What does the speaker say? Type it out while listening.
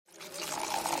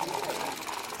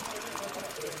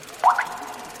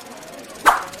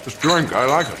Just drink. I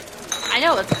like it. I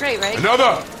know, it's great, right?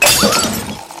 Another!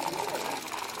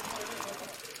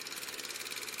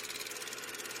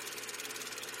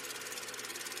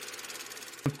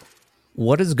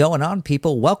 What is going on,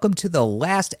 people? Welcome to the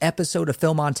last episode of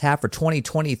Film on Tap for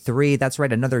 2023. That's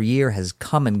right, another year has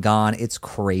come and gone. It's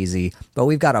crazy. But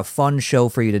we've got a fun show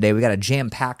for you today. We got a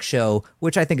jam-packed show,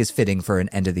 which I think is fitting for an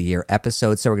end-of-the-year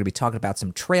episode. So we're going to be talking about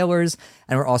some trailers,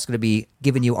 and we're also going to be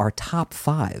giving you our top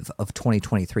 5 of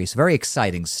 2023. So very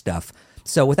exciting stuff.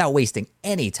 So without wasting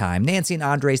any time, Nancy and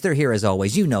Andres, they're here as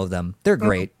always. You know them. They're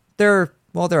great. They're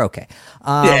okay.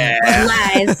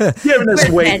 Lies. Giving us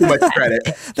way too much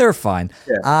credit. They're fine.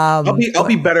 Yeah. I'll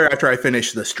be better after I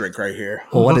finish this drink right here.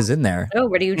 Well, what is in there? Oh,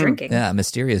 what are you drinking? Yeah, a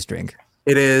mysterious drink.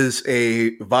 It is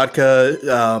a vodka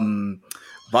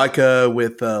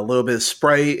with a little bit of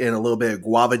Sprite and a little bit of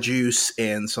guava juice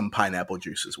and some pineapple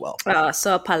juice as well. Oh,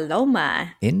 so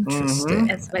Paloma. Interesting.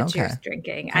 That's what you're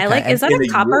drinking. Okay. I like. Is that a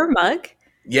copper mug?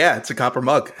 Yeah, it's a copper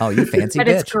mug. Oh, you fancy But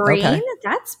bitch. it's green. Okay.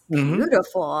 That's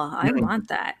beautiful. I want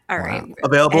that. All right.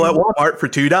 Available at Walmart for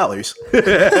 $2.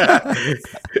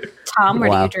 Tom, what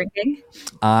are Wow. you drinking?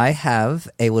 I have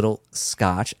a little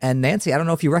scotch. And Nancy, I don't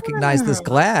know if you recognize this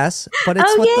glass, but it's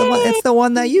Oh, it's the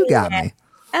one that you got me.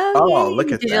 Oh, yay.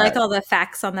 look at Did that. you like all the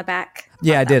facts on the back?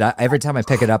 Yeah, I did. Every time I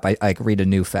pick it up, I read a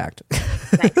new fact.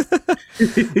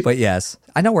 But yes,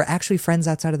 I know we're actually friends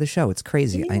outside of the show. It's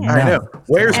crazy. I know. I know.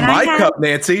 Where's And my I had- cup,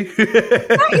 Nancy?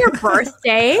 Not your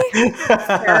birthday,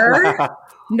 sir.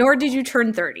 Nor did you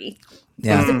turn 30. It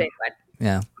was a Yeah. big one.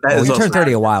 Yeah. That Well, is you turned also-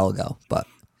 30 a while ago, but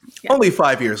Only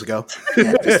 5 years ago.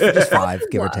 just 5,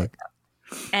 give or take.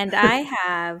 And I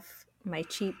have my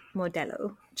cheap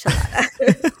Modelo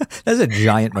Chelada. That's a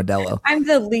giant Modelo. I'm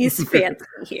the least fancy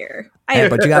here. Hey,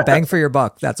 but you got bang for your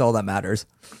buck. That's all that matters.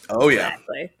 Oh, yeah.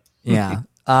 Exactly. Yeah.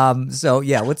 So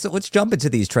yeah, let's jump into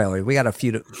these trailers. We got a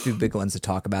few big ones to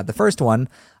talk about. The first one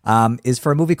is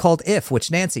for a movie called If,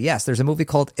 which Nancy, yes, there's a movie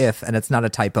called If, and it's not a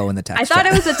typo in the text. I thought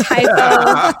it was a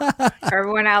typo.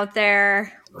 Everyone out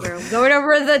there, we're going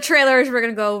over the trailers. We're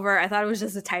going to go over. I thought it was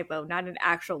just a typo, not an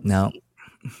actual movie. No.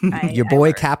 Your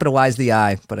boy capitalized the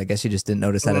I, but I guess you just didn't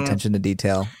notice that attention to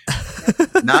detail.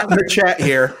 Not in the chat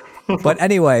here. But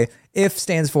anyway, If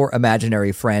stands for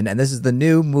Imaginary Friend, and this is the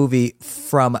new movie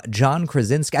from John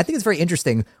Krasinski. I think it's very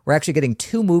interesting. We're actually getting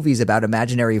 2 movies about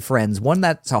imaginary friends. One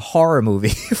that's a horror movie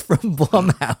from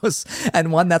Blumhouse,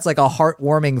 and one that's like a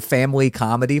heartwarming family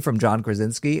comedy from John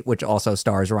Krasinski, which also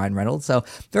stars Ryan Reynolds. So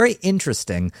very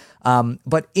interesting.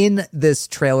 But in this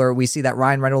trailer, we see that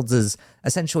Ryan Reynolds is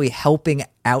essentially helping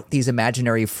out these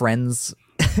imaginary friends,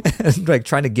 like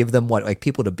trying to give them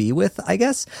people to be with, I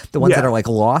guess, the ones that are like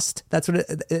lost. That's what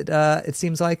it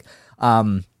seems like.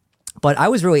 But I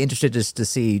was really interested just to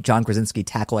see John Krasinski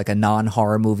tackle like a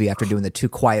non-horror movie after doing the 2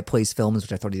 Quiet Place films,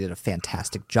 which I thought he did a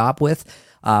fantastic job with.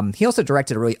 He also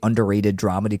directed a really underrated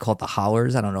dramedy called The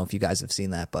Hollers. I don't know if you guys have seen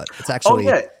that, but it's actually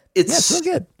it's really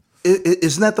good.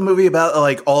 Isn't that the movie about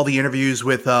like all the interviews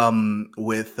with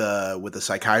a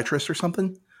psychiatrist or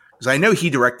something? Because I know he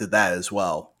directed that as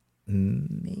well.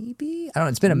 Maybe, I don't know.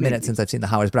 It's been a minute since I've seen The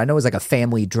Hollers, but I know it was like a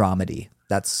family dramedy.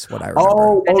 That's what I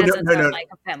remember. It doesn't sound like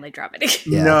a family dramedy.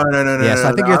 Yeah. No. Yeah, so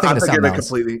I think you're thinking of something else.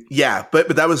 Completely. Yeah,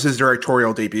 but that was his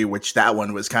directorial debut, which that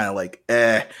one was kind of like,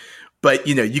 But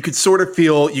you could sort of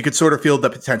feel the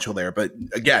potential there. But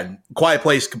again, Quiet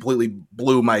Place completely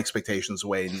blew my expectations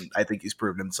away, and I think he's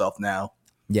proven himself now.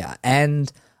 Yeah, and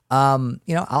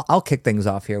I'll kick things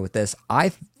off here with this. I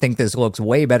think this looks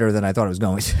way better than I thought it was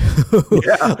going to.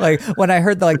 Yeah. Like when I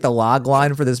heard the log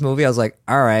line for this movie, I was like,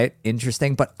 all right,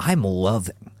 interesting, but I'm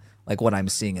loving like what I'm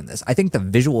seeing in this. I think the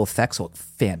visual effects look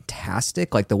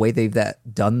fantastic. Like the way they've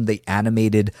done the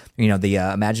animated, the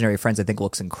imaginary friends, I think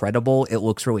looks incredible. It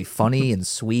looks really funny and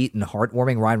sweet and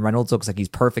heartwarming. Ryan Reynolds looks like he's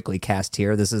perfectly cast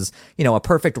here. This is, a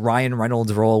perfect Ryan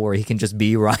Reynolds role where he can just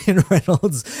be Ryan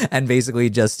Reynolds and basically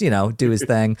just, do his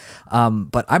thing.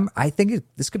 But I think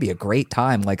this could be a great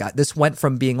time. Like this went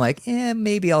from being like,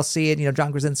 maybe I'll see it.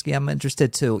 John Krasinski, I'm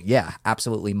interested to, yeah,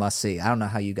 absolutely must see. I don't know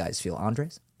how you guys feel,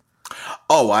 Andres.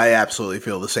 Oh, I absolutely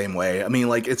feel the same way. I mean,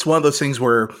 like, it's one of those things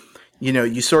where,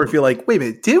 you sort of feel like, wait a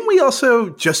minute, didn't we also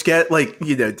just get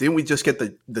didn't we just get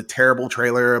the terrible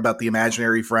trailer about the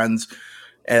imaginary friends?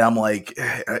 And I'm like,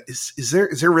 is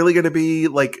there really going to be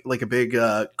like a big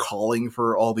calling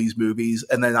for all these movies?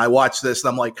 And then I watch this and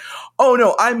I'm like, oh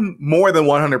no, I'm more than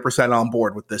 100% on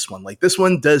board with this one. Like this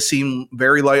one does seem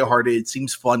very lighthearted. It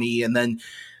seems funny. And then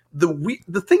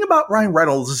the thing about Ryan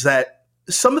Reynolds is that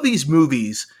some of these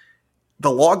movies, the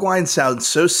log line sounds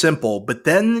so simple, but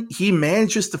then he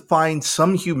manages to find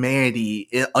some humanity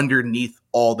underneath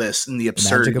all this and the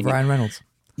absurdity. Magic of Ryan Reynolds.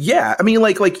 Yeah, I mean,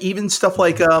 like even stuff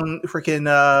like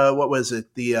freaking what was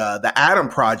it, the Atom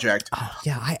Project? Oh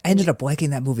yeah, I ended up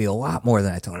liking that movie a lot more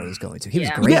than I thought I was going to. He was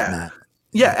Yeah. great in Yeah. that.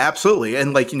 Yeah, absolutely.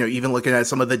 And like, even looking at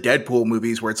some of the Deadpool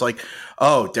movies where it's like,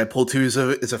 oh, Deadpool 2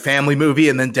 is a family movie,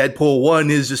 and then Deadpool 1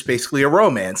 is just basically a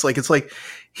romance. Like, it's like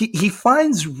he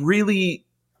finds really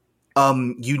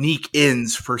unique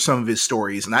ends for some of his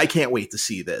stories, and I can't wait to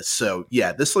see this. So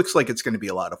yeah, this looks like it's going to be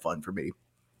a lot of fun for me.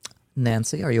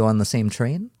 Nancy, are you on the same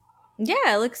train?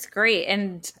 Yeah, it looks great,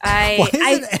 and Why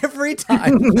is it every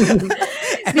time?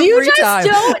 you just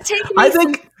don't take me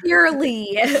sincerely.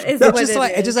 Is what just it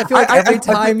like, is. I feel like every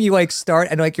time you like start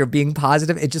and like you're being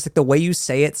positive, it's just like the way you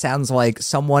say it sounds like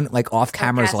someone like off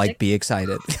camera's like, be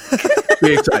excited.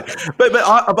 Be excited. But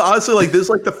honestly, like this is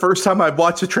like the first time I've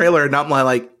watched a trailer and I'm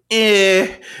like,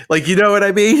 like, you know what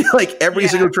I mean? Like every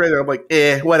single trailer, I'm like,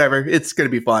 whatever, it's gonna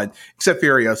be fine. Except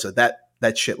Furiosa,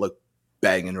 that shit looked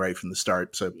banging right from the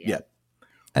start. So yeah.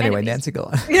 Anyway, Nancy, go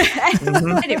on.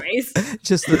 Anyways,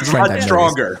 just the much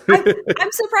stronger.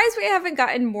 I'm surprised we haven't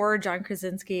gotten more John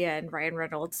Krasinski and Ryan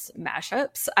Reynolds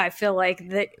mashups. I feel like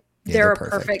that they're a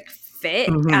perfect fit,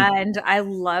 and I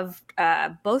love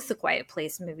both the Quiet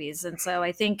Place movies, and so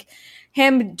I think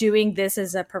him doing this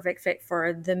is a perfect fit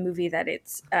for the movie that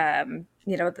it's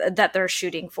that they're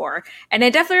shooting for. And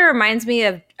it definitely reminds me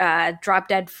of Drop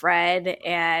Dead Fred,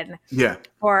 and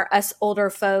for us older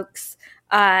folks,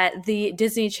 the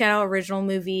Disney Channel original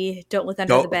movie Don't Look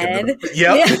Under the Bed.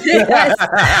 Yes.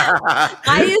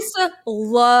 I used to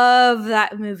love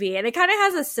that movie, and it kind of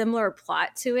has a similar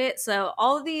plot to it. So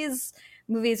all of these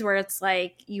movies where it's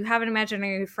like you have an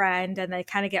imaginary friend and they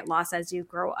kind of get lost as you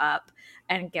grow up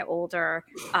and get older,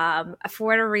 for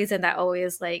whatever reason that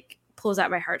always like pulls out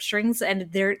my heartstrings, and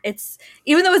it's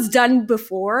even though it's done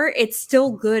before, it's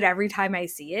still good every time I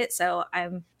see it. So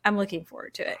I'm looking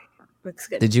forward to it. Looks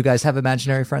good. Did you guys have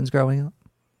imaginary friends growing up?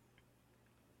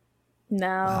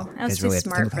 No, I was too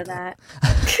smart for that.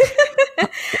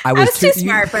 I was too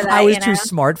smart for that. I was too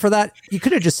smart for that. You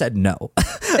could have just said no.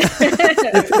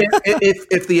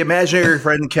 if the imaginary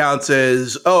friend counts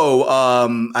as,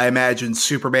 I imagine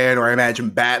Superman or I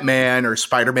imagine Batman or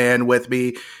Spider-Man with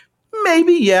me,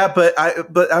 maybe, yeah, but I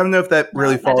don't know if that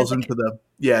really falls into the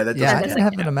I didn't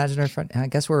have an imaginary friend. I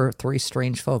guess we're three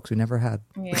strange folks. We never had.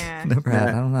 Yeah, never had.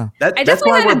 I don't know. I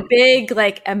definitely had a big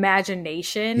like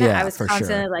imagination. I was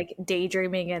constantly like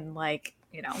daydreaming and like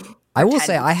I will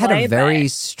say I had a very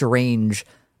strange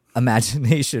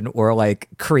imagination or like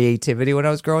creativity when I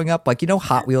was growing up. Like,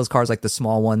 Hot Wheels cars, like the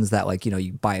small ones that like,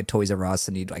 you buy at Toys R Us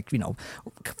and you like,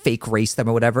 fake race them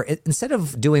or whatever. Instead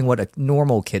of doing what a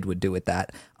normal kid would do with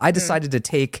that, I decided to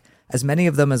take as many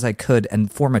of them as I could and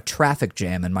form a traffic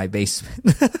jam in my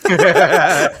basement.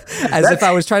 If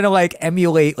I was trying to like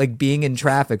emulate like being in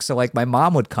traffic. So like my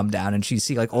mom would come down and she'd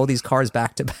see like all these cars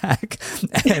back to back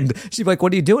and she'd be like,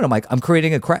 what are you doing? I'm like, I'm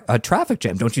creating a traffic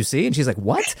jam. Don't you see? And she's like,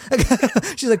 what?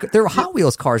 She's like, they're Hot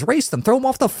Wheels cars. Race them. Throw them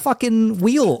off the fucking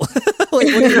wheel. What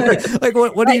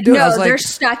are you doing? No, I was like, they're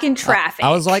stuck in traffic.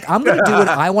 I was like, I'm going to do what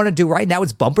I want to do right now.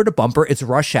 It's bumper to bumper. It's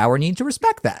rush hour. And you need to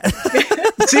respect that.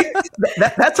 See,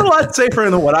 that's a lot safer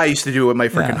than what I used to do with my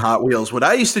freaking Hot Wheels. What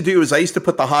I used to do is I used to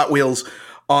put the Hot Wheels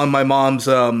on my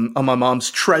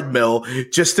mom's treadmill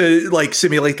just to like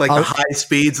simulate like the high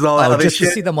speeds and all that other just shit.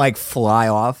 To see them like fly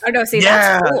off. Oh no, see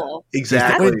that's cool.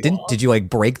 Exactly. Did you like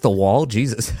break the wall?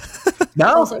 Jesus.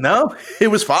 No, it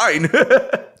was fine.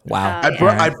 Wow.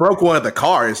 I broke one of the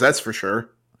cars, that's for sure.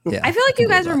 Yeah, I feel like you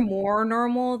guys were more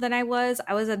normal than I was.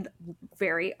 I was a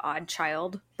very odd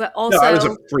child, but also I was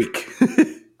a freak.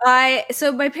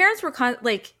 So my parents were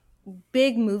like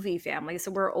big movie family,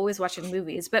 so we're always watching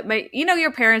movies. But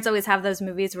your parents always have those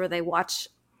movies where they watch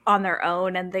on their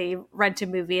own and they rent a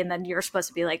movie, and then you're supposed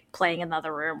to be like playing in the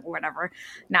other room or whatever,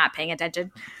 not paying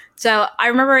attention. So I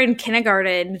remember in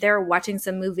kindergarten, they were watching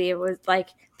some movie. It was like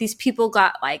these people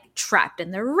got like trapped in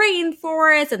the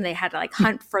rainforest and they had to like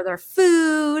hunt for their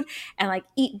food and like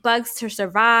eat bugs to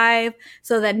survive.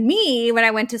 So then when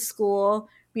I went to school,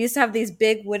 we used to have these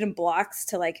big wooden blocks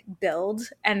to like build.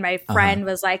 And my friend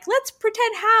was like, let's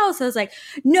pretend house. I was like,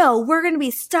 no, we're going to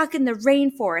be stuck in the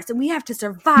rainforest and we have to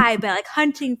survive by like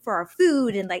hunting for our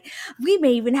food. And like, we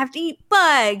may even have to eat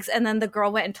bugs. And then the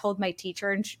girl went and told my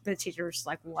teacher, and the teacher was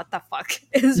like, what the fuck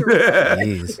is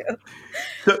wrong?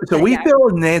 So we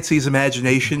feel Nancy's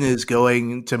imagination is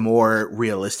going to more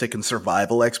realistic and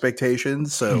survival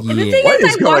expectations. So and the thing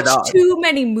is I watched too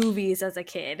many movies as a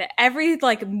kid. Every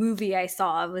like movie I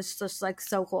saw was just like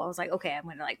so cool. I was like, okay, I'm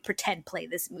gonna like pretend play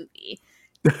this movie.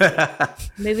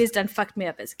 Movies done fucked me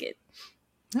up as a kid.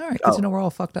 All right, good to know we're all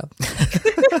fucked up.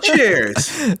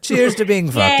 Cheers. Cheers to being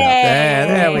fucked up.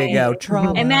 There we go.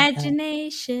 Trauma.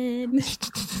 Imagination.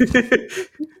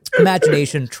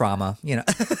 Imagination, trauma,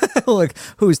 like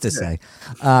who's to say?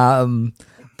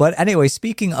 But anyway,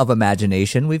 speaking of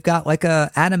imagination, we've got like an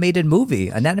animated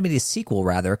sequel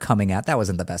rather, coming out. That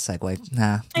wasn't the best segue.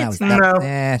 Nah, that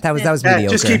was mediocre.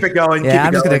 Just keep it going. Yeah,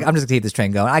 I'm just gonna keep this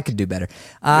train going. I could do better.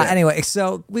 Anyway,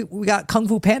 so we got Kung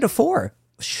Fu Panda 4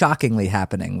 shockingly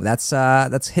happening. That's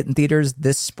hitting theaters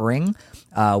this spring.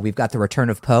 We've got the return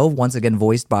of Po, once again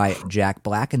voiced by Jack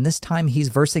Black, and this time he's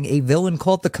versing a villain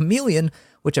called the Chameleon,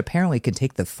 which apparently can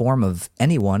take the form of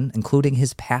anyone, including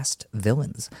his past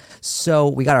villains. So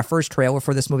we got our first trailer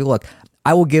for this movie. Look,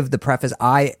 I will give the preface.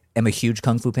 I am a huge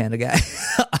Kung Fu Panda guy.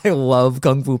 I love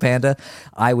Kung Fu Panda.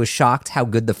 I was shocked how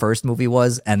good the first movie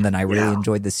was, and then I really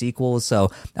enjoyed the sequels.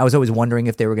 So I was always wondering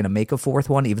if they were going to make a fourth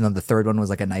one, even though the third one was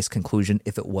like a nice conclusion,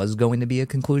 if it was going to be a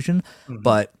conclusion. Mm-hmm.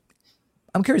 But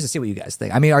I'm curious to see what you guys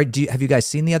think. I mean, have you guys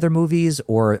seen the other movies,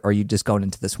 or are you just going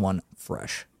into this one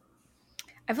fresh?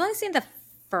 I've only seen the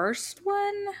first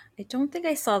one. I don't think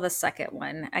I saw the second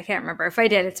one. I can't remember. If I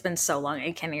did, it's been so long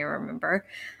I can't even remember.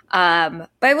 But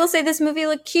I will say this movie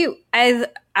looked cute.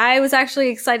 I was actually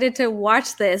excited to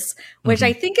watch this, which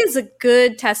I think is a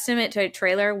good testament to a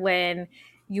trailer when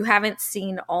you haven't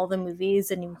seen all the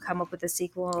movies and you come up with a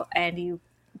sequel and you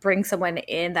bring someone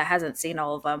in that hasn't seen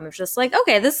all of them. It's just like,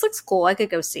 okay, this looks cool. I could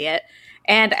go see it.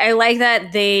 And I like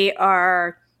that they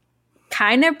are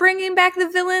kind of bringing back the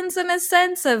villains in a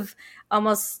sense of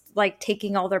almost like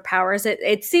taking all their powers.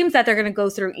 It seems that they're going to go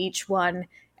through each one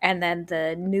and then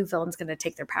the new villain's going to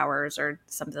take their powers or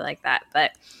something like that.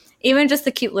 But even just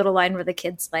the cute little line where the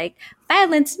kid's like,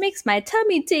 violence makes my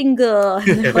tummy tingle.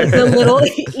 And like the little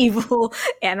evil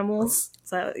animals.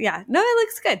 So yeah, no, it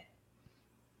looks good.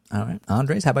 All right.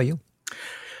 Andres, how about you?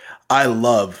 I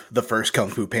love the first Kung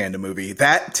Fu Panda movie.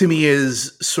 That to me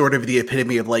is sort of the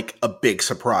epitome of like a big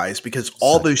surprise because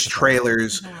all those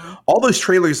trailers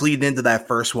leading into that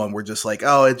first one were just like,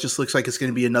 oh, it just looks like it's going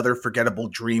to be another forgettable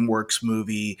DreamWorks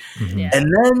movie. Mm-hmm. Yeah.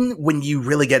 And then when you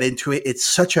really get into it, it's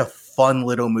such a fun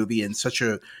little movie and such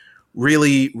a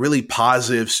really, really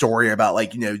positive story about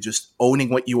like, just owning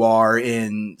what you are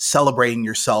and celebrating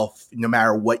yourself no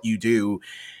matter what you do.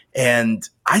 And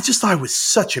I just thought it was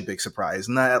such a big surprise.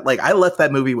 And I left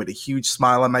that movie with a huge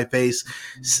smile on my face.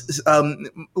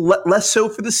 Less so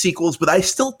for the sequels, but I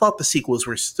still thought the sequels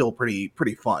were still pretty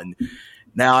fun.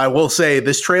 Now, I will say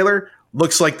this trailer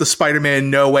looks like the Spider-Man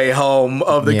No Way Home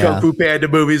of the Kung Fu Panda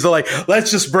movies. They're like,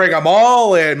 let's just bring them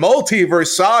all in. Multiverse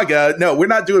saga. No, we're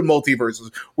not doing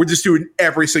multiverses. We're just doing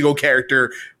every single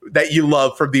character that you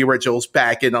love from the originals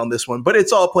back in on this one. But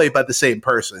it's all played by the same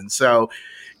person. So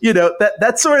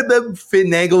that's sort of them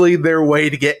finagling their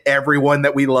way to get everyone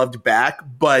that we loved back.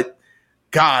 But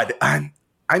God,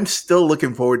 I'm still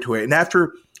looking forward to it. And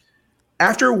after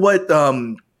what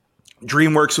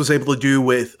DreamWorks was able to do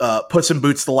with Puss in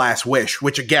Boots: The Last Wish,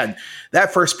 which again,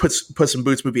 that first Puss in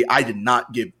Boots movie, I did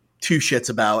not give two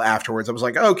shits about afterwards. I was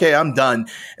like, okay, I'm done.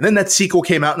 And then that sequel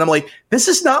came out, and I'm like, this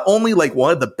is not only like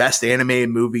one of the best animated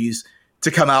movies to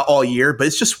come out all year, but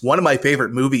it's just one of my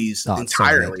favorite movies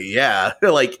entirely. Yeah.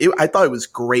 I thought it was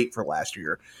great for last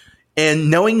year.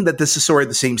 And knowing that this is sort of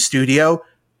the same studio,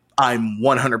 I'm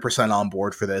 100% on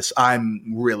board for this.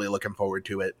 I'm really looking forward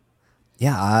to it.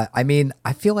 Yeah. I mean,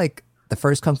 I feel like the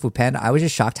first Kung Fu Panda, I was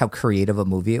just shocked how creative a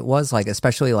movie it was. Like,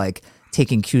 especially like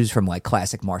taking cues from like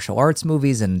classic martial arts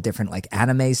movies and different like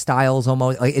anime styles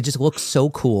almost. Like, it just looks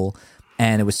so cool.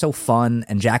 And it was so fun,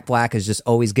 and Jack Black is just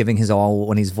always giving his all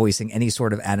when he's voicing any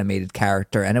sort of animated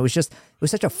character. And it was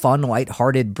such a fun,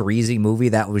 lighthearted, breezy movie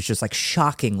that was just like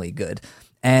shockingly good.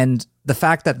 And the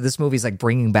fact that this movie is like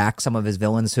bringing back some of his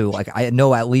villains who, like, I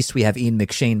know at least we have Ian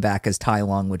McShane back as Tai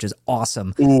Lung, which is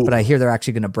awesome. Ooh. But I hear they're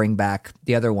actually going to bring back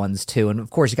the other ones too. And of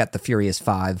course, you got the Furious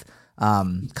Five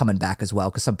coming back as well,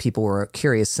 because some people were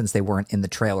curious since they weren't in the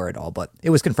trailer at all, but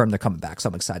it was confirmed they're coming back, so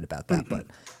I'm excited about that. But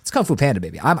it's Kung Fu Panda,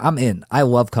 baby. I'm in. I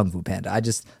love Kung Fu Panda.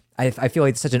 I feel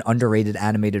like it's such an underrated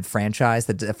animated franchise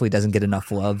that definitely doesn't get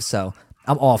enough love, so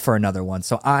I'm all for another one.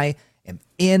 So I am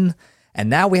in. And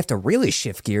now we have to really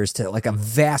shift gears to like a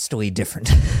vastly different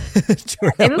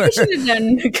trailer. Maybe we should have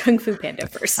done Kung Fu Panda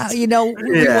first.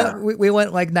 We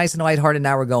went like nice and lighthearted.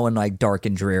 Now we're going like dark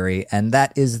and dreary. And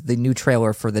that is the new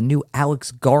trailer for the new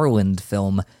Alex Garland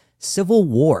film, Civil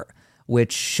War,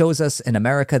 which shows us an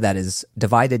America that is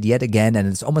divided yet again. And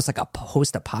it's almost like a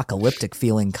post-apocalyptic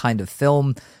feeling kind of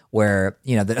film where,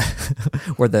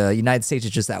 where the United States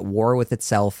is just at war with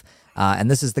itself. And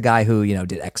this is the guy who,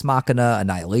 did Ex Machina,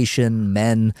 Annihilation,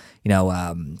 Men.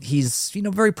 He's,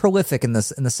 very prolific in the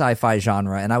sci-fi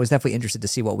genre. And I was definitely interested to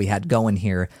see what we had going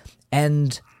here.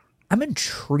 And I'm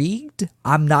intrigued.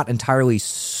 I'm not entirely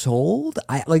sold.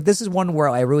 This is one where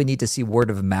I really need to see word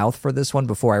of mouth for this one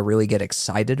before I really get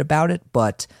excited about it.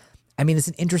 But I mean, it's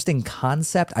an interesting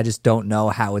concept. I just don't know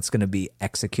how it's going to be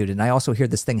executed. And I also hear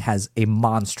this thing has a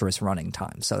monstrous running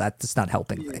time, so that's not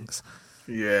helping things.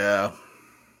 Yeah.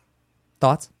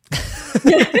 Thoughts?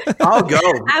 I'll go.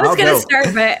 I was going to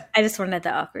start, but I just wanted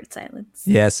the awkward silence.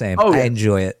 Yeah, same. I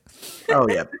enjoy it. Oh,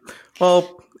 yeah.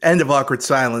 Well, end of awkward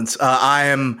silence.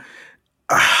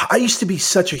 I used to be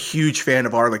such a huge fan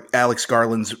of Alex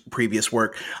Garland's previous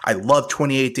work. I love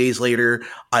 28 Days Later.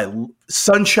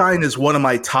 Sunshine is one of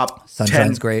my top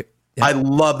Sunshine's 10. Great. Yep. I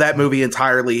love that movie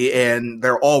entirely, and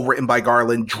they're all written by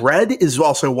Garland. Dread is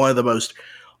also one of the most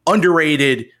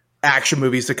underrated action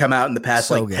movies to come out in the past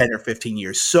 10 or 15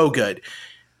 years. So good.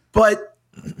 But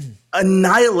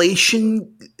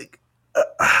Annihilation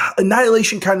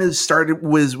kind of started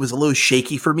was a little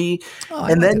shaky for me,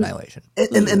 and then Annihilation,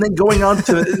 and then going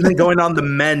on to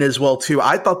Men as well too.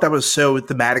 I thought that was so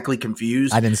thematically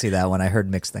confused. I didn't see that one. I heard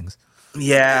mixed things.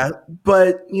 Yeah,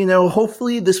 but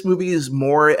hopefully this movie is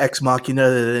more Ex Machina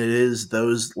than it is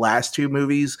those last two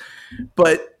movies.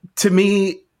 But to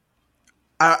me,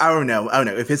 I don't know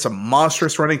if it's a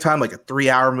monstrous running time, like a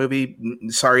 3-hour movie.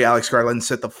 Sorry, Alex Garland,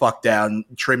 sit the fuck down,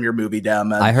 trim your movie down,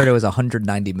 man. I heard it was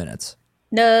 190 minutes.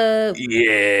 No.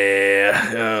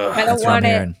 Yeah. I don't want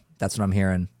it. That's what I'm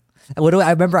hearing.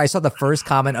 I remember I saw the first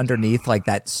comment underneath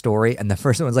that story, and the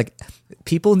first one was like,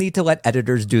 people need to let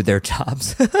editors do their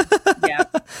jobs. Yeah.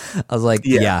 I was like,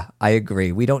 yeah, I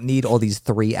agree. We don't need all these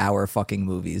 3-hour fucking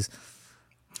movies.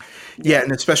 Yeah,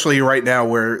 and especially right now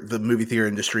where the movie theater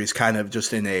industry is kind of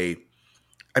just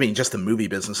just the movie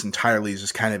business entirely is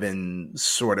just kind of in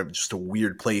sort of just a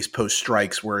weird place post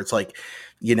strikes where it's like,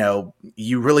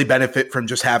 you really benefit from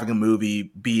just having a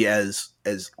movie be as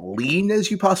lean as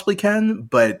you possibly can,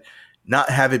 but not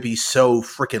have it be so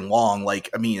freaking long.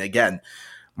 Again,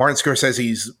 Martin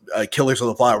Scorsese's Killers of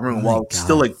the Flower Moon, while it's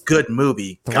still a good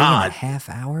movie, 3.5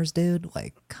 hours, dude.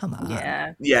 Come on.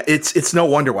 Yeah. It's no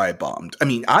wonder why it bombed. I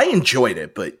mean, I enjoyed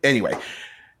it, but anyway,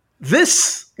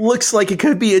 this looks like it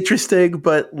could be interesting,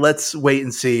 but let's wait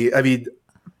and see. I mean,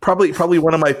 probably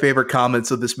one of my favorite comments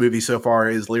of this movie so far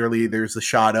is literally there's the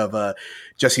shot of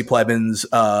Jesse Plemons,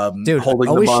 dude, holding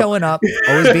always them up. showing up,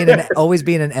 always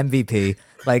being an MVP.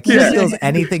 He steals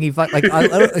anything he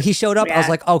he showed up. I was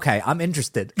like, okay, I'm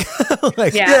interested. He's so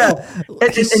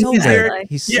good.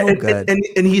 He's so good,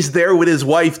 and he's there with his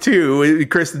wife too,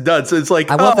 Kristen Dunst. So it's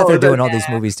like, I love that they're doing all these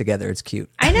movies together. It's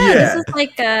cute. I know this is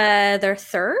their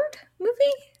third movie,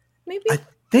 maybe. I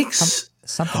think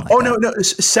something. Like no,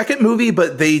 second movie,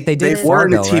 but they did were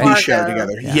in a Fargo, TV right? show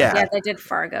together. Yeah, they did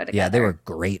Fargo together. Yeah, they were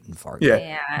great in Fargo.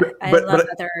 Yeah, I love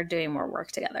that they're doing more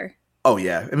work together. Oh,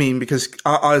 yeah. I mean, because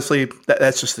honestly,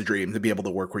 that's just the dream, to be able to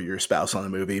work with your spouse on a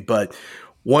movie. But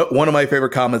one of my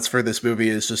favorite comments for this movie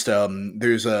is just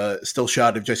there's a still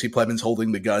shot of Jesse Plemons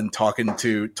holding the gun, talking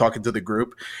to the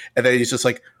group. And then he's just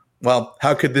like, well,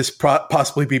 how could this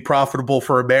possibly be profitable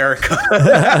for America?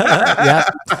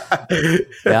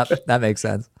 Yeah, that makes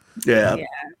sense. Yeah.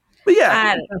 But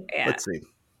let's see.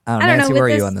 I don't know, Nancy, where are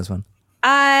you on this one?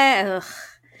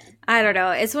 I don't know.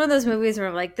 It's one of those movies where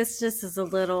I'm like, this just is a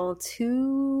little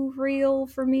too real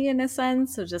for me in a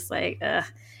sense. So just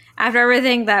after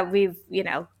everything that we've,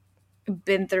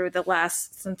 been through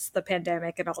since the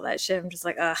pandemic and all that shit, I'm just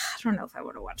like, I don't know if I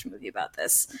want to watch a movie about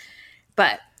this.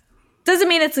 But doesn't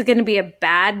mean it's going to be a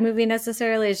bad movie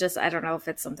necessarily. It's just, I don't know if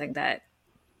it's something that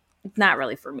not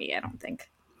really for me, I don't think.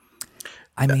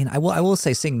 I mean, I will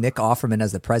say seeing Nick Offerman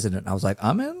as the president, I was like,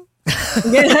 I'm in.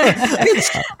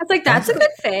 I was like, that's a good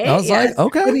fit. I was like,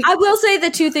 okay. I will say the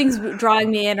two things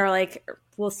drawing me in are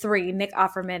three: Nick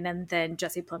Offerman and then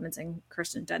Jesse Plemons and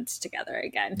Kirsten Dunst together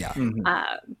again.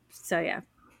 Yeah. So yeah.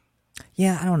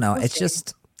 Yeah, I don't know. It's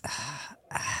just,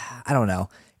 I don't know.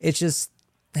 It's just.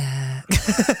 It's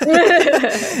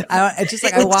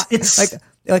just I watch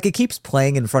it keeps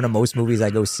playing in front of most movies I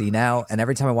go see now, and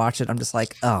every time I watch it, I'm just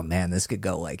like, oh man, this could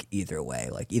go either way.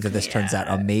 Either this turns out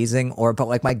amazing,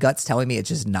 but my gut's telling me it's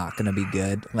just not going to be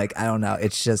good. I don't know.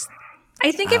 It's just.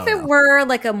 I think if it were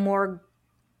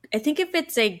I think if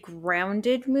it's a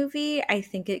grounded movie, I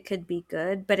think it could be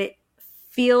good, but it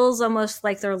feels almost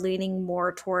like they're leaning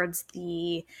more towards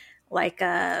the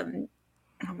oh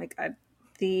my god,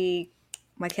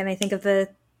 why can't I think of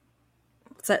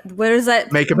what is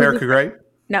that? Make America Great?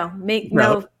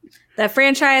 no. The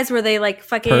franchise where they like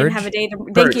fucking Purge? have a date.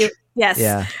 Purge. Thank you. Yes.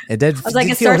 Yeah, it did. I was like,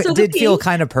 it did feel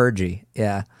kind of purgy.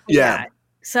 Yeah. Yeah.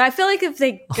 So I feel like if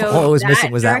they go, all it was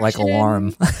missing was that like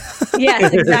alarm.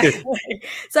 Yes, exactly.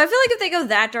 So I feel like if they go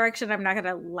that direction, I'm not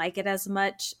gonna like it as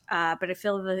much. But I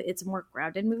feel if it's a more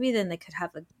grounded movie, then they could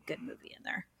have a good movie in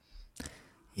there.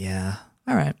 Yeah.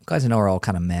 All right. Glad to know we're all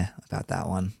kind of meh about that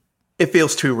one. It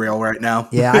feels too real right now.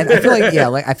 Yeah, I feel like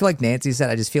I feel like Nancy said.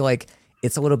 I just feel like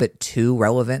it's a little bit too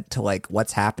relevant to like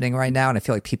what's happening right now, and I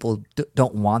feel like people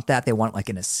don't want that. They want like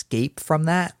an escape from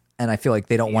that, and I feel like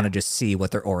they don't want to just see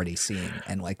what they're already seeing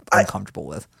and like uncomfortable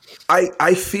with.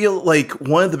 I feel like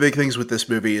one of the big things with this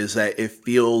movie is that it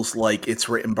feels like it's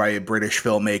written by a British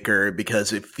filmmaker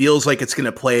because it feels like it's going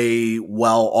to play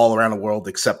well all around the world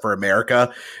except for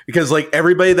America. Because like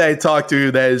everybody that I talk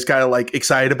to that is kind of like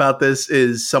excited about this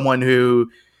is someone who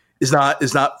is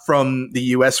not from the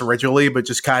US originally, but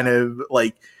just kind of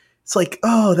like, it's like,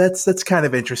 oh, that's kind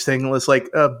of interesting. It's like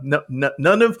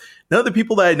none of the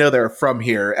people that I know that are from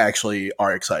here actually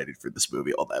are excited for this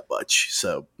movie all that much.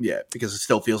 So yeah, because it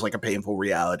still feels like a painful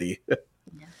reality.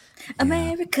 Yeah.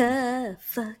 America,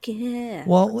 fuck yeah.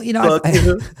 Well, you know,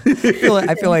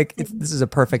 I feel like this is a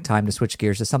perfect time to switch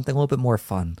gears to something a little bit more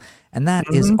fun, and that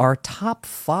is our top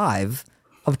 5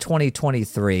 of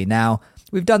 2023. Now,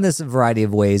 we've done this a variety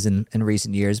of ways in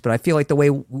recent years, but I feel like the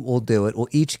way we'll do it, we'll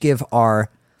each give our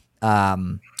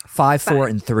 5, 4,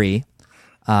 and 3,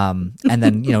 and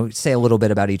then say a little bit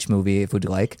about each movie if we'd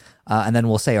like, and then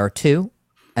we'll say our 2,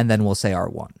 and then we'll say our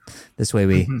 1. This way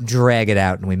we drag it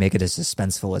out and we make it as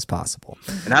suspenseful as possible.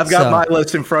 And I've got my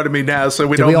list in front of me now, so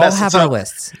we don't all mess have this our up.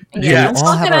 lists? Yeah, we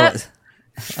all have our lists.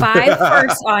 5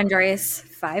 first, Andres.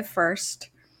 5 first.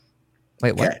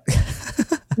 Wait, what?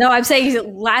 No, I'm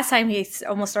saying last time he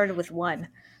almost started with 1.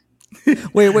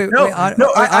 Wait,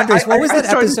 Andres, what was that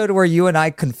started... episode where you and I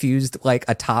confused like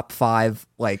a top 5?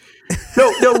 Like,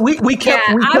 no, we kept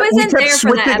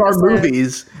switching our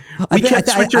movies. We kept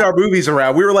switching our movies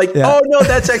around. We were like, oh no,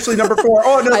 that's actually number 4.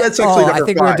 Oh no, that's actually number 5. I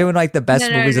think we were doing like the best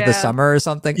movies of the summer or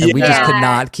something, and we just could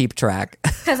not keep track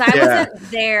because I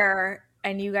wasn't there.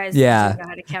 And you guys didn't know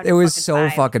how to count. It was so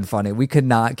fucking funny. We could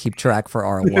not keep track for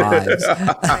our lives.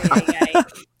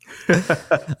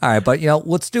 All right, but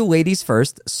let's do ladies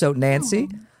first. So Nancy,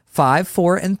 5,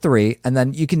 4, and 3, and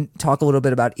then you can talk a little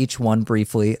bit about each one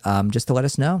briefly, just to let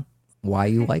us know why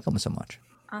you like them so much.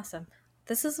 Awesome.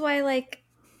 This is why I like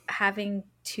having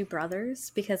 2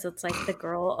 brothers, because it's like the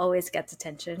girl always gets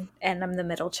attention, and I'm the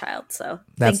middle child. So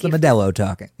that's the Modelo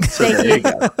talking.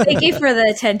 Thank you for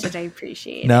the attention. I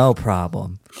appreciate it. No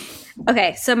problem.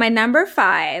 Okay, so my number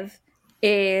 5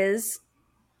 is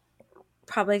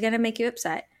probably going to make you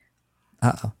upset.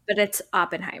 Uh-oh. But it's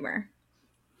Oppenheimer.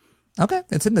 Okay,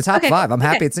 it's in the top 5. I'm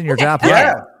happy it's in your top 5.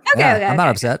 Yeah. Okay, I'm not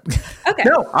upset. Okay.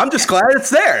 No, I'm just glad it's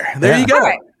there. There you go. All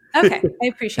right. Okay, I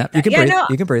appreciate that. You can breathe.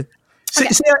 You can breathe. See,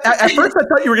 at first I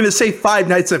thought you were going to say Five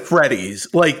Nights at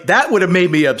Freddy's. Like, that would have made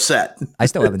me upset. I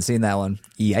still haven't seen that one.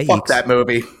 Yikes. Fuck that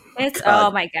movie. Oh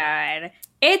my God.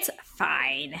 It's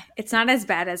fine. It's not as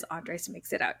bad as Andres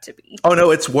makes it out to be. Oh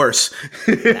no, it's worse.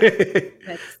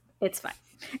 It's fine.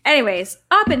 Anyways,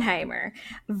 Oppenheimer.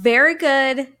 Very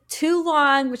good. Too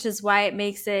long, which is why it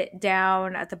makes it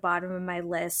down at the bottom of my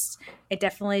list. It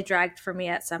definitely dragged for me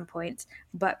at some points.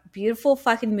 But beautiful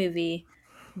fucking movie.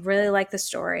 Really like the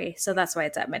story. So that's why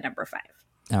it's at my number 5.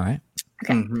 All right.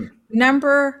 Okay.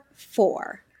 Number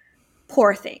 4.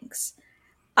 Poor Things.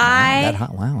 I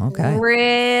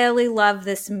really love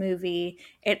this movie.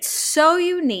 It's so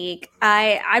unique.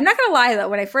 I'm not gonna lie though,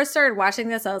 when I first started watching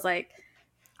this, I was like,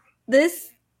 this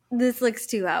looks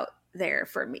too out there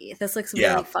for me. This looks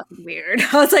really fucking weird.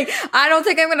 I was like, I don't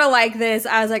think I'm gonna like this.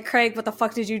 I was like, Craig, what the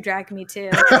fuck did you drag me to?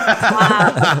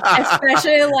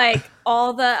 Especially like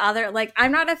all the other, like,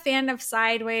 I'm not a fan of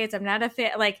Sideways. I'm not a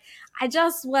fan, like, I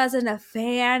just wasn't a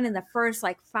fan in the first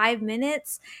like 5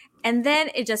 minutes. And then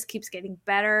it just keeps getting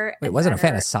better. Wait, wasn't a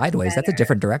fan of Sideways. That's a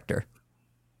different director.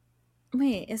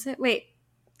 Wait, is it? Wait.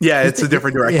 Yeah, it's a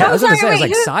different director. Yeah, I was going to say,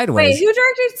 like Sideways. Wait, who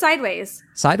directed Sideways?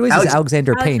 Sideways is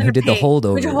Alexander Payne, who did the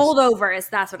Holdovers. Which Holdovers,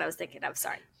 that's what I was thinking of.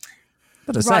 Sorry.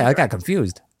 But to say, I got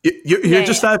confused. You're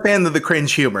just not a fan of the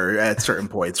cringe humor at certain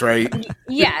points, right?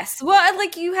 Yes. Well,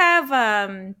 like you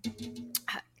have,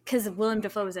 because Willem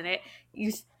Dafoe was in it,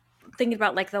 you thinking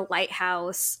about like The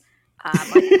Lighthouse. I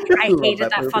hated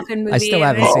that fucking movie. I still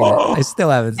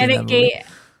haven't seen it.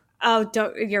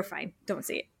 You're fine. Don't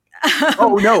see it.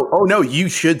 Oh no! You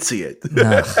should see it.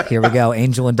 Here we go.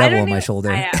 Angel and Devil on my shoulder.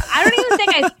 I don't even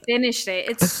think I finished it.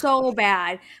 It's so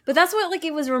bad. But that's what like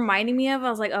it was reminding me of.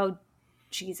 I was like, oh,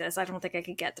 Jesus, I don't think I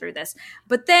could get through this.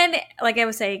 But then, like I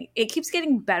was saying, it keeps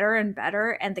getting better and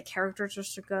better, and the characters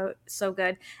are so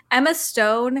good. Emma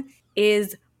Stone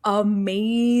is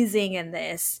amazing in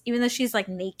this, even though she's like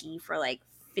naked for like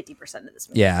 50% of this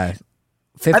movie. Yeah.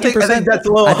 50%. I think that's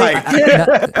a little high.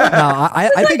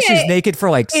 I think she's naked for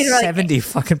like 70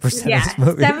 fucking percent of this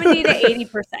movie. 70 to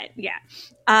 80%. Yeah.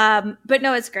 But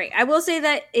no, it's great. I will say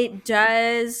that it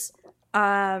does.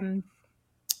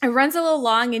 It runs a little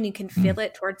long, and you can feel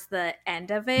it towards the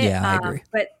end of it. Yeah, I agree.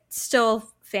 But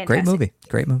still fantastic.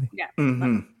 Great movie. Yeah.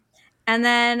 Mm-hmm. And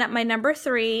then my number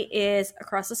 3 is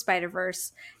Across the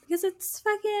Spider-Verse, because it's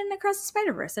fucking Across the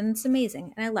Spider-Verse, and it's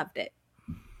amazing, and I loved it.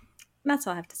 And that's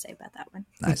all I have to say about that one.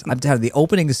 Nice. I'm telling you, the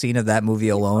opening scene of that movie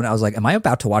alone, I was like, am I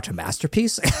about to watch a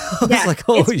masterpiece? I was like,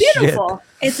 holy it's beautiful.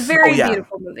 Shit. It's a very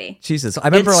beautiful movie. Jesus. I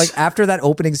remember like after that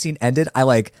opening scene ended, I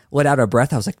like let out a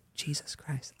breath. I was like, Jesus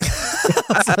Christ.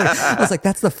 I was like,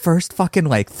 that's the first fucking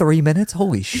like 3 minutes?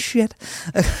 Holy shit.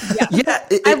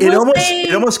 It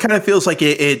almost kind of feels like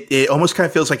it almost kind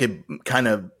of feels like it kind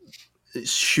of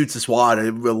shoots his wad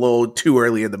a little too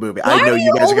early in the movie. Why I know do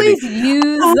you guys are going to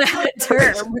use that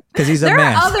term because he's a man. There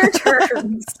are other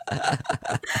terms.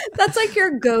 That's like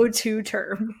your go-to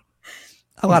term.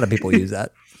 A lot of people use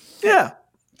that. Yeah,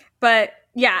 but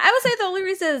yeah, I would say the only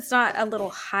reason it's not a little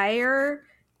higher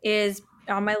is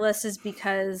on my list is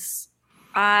because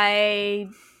I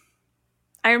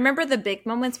remember the big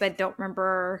moments, but I don't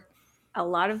remember a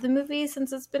lot of the movie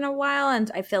since it's been a while,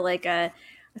 and I feel like a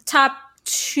top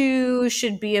 2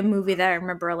 should be a movie that I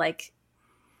remember like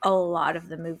a lot of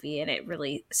the movie, and it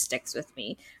really sticks with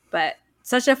me. But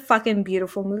such a fucking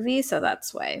beautiful movie, so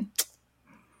that's why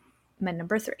my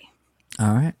number 3.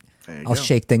 All right, I'll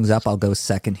shake things up. I'll go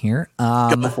second here.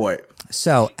 Go for it.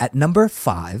 So at number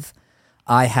 5,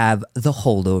 I have The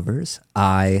Holdovers.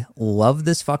 I love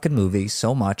this fucking movie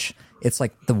so much. It's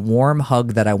like the warm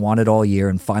hug that I wanted all year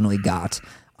and finally got.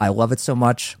 I love it so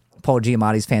much. Paul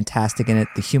Giamatti's fantastic in it.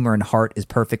 The humor and heart is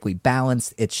perfectly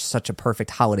balanced. It's such a perfect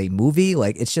holiday movie.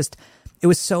 Like, it's just, it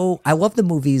was so, I love the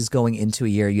movies going into a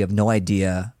year you have no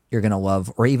idea you're going to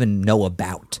love or even know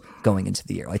about going into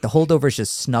the year. Like, The Holdovers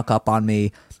just snuck up on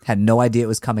me, had no idea it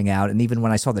was coming out. And even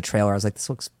when I saw the trailer, I was like, this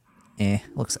looks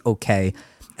okay.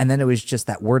 And then it was just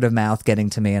that word of mouth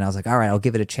getting to me. And I was like, all right, I'll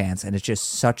give it a chance. And it's just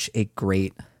such a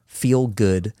great, feel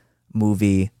good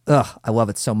movie. Ugh, I love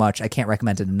it so much. I can't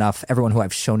recommend it enough. Everyone who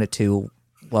I've shown it to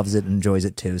loves it and enjoys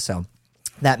it too. So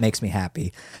that makes me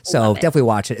happy. So definitely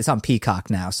watch it. It's on Peacock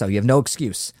now, so you have no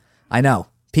excuse. I know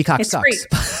Peacock sucks,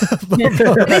 but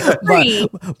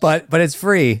it's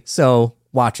free. So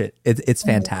watch it. It's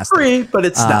fantastic. Free, but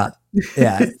it's not.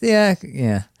 Yeah.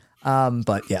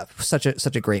 But yeah, such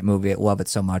a great movie. I love it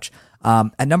so much.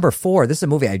 At number 4, this is a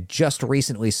movie I just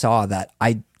recently saw that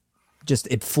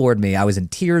it floored me. I was in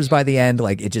tears by the end.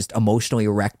 Like, it just emotionally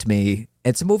wrecked me.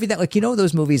 It's a movie that, like,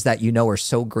 those movies that are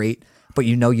so great, but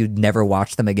you'd never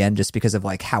watch them again just because of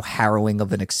like how harrowing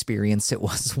of an experience it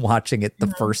was watching it the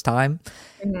first time.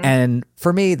 Mm-hmm. And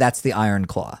for me, that's The Iron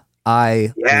Claw.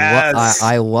 I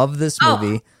love this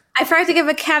movie. I forgot to give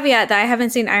a caveat that I haven't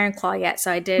seen Iron Claw yet,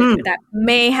 so I did. That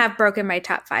may have broken my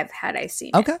top 5 had I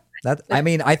seen it.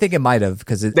 I think it might have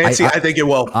because I think it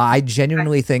will. I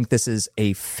genuinely think this is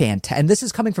a fantastic, and this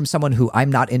is coming from someone who I'm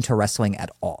not into wrestling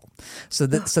at all. So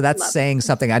that's saying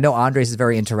something. I know Andres is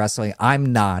very into wrestling.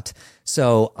 I'm not.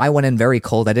 So I went in very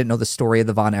cold. I didn't know the story of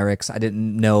the Von Erichs. I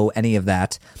didn't know any of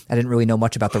that. I didn't really know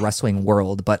much about the wrestling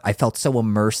world, but I felt so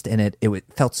immersed in it. It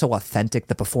felt so authentic.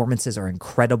 The performances are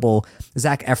incredible.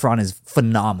 Zac Efron is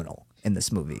phenomenal in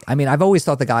this movie. I mean, I've always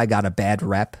thought the guy got a bad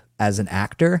rep as an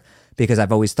actor because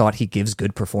I've always thought he gives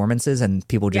good performances and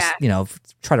people just,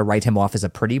 try to write him off as a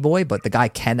pretty boy, but the guy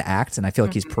can act and I feel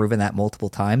like he's proven that multiple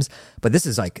times. But this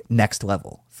is like next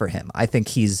level for him. I think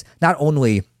he's not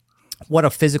only what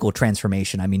a physical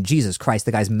transformation. I mean, Jesus Christ,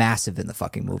 the guy's massive in the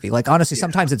fucking movie. Like, honestly,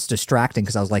 sometimes it's distracting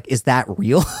because I was like, is that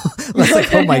real? I was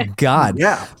like, oh my God.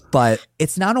 Yeah. But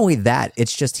it's not only that,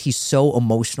 it's just he's so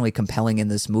emotionally compelling in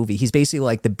this movie. He's basically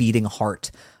like the beating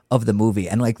heart of the movie.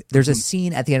 And like, there's a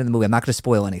scene at the end of the movie. I'm not going to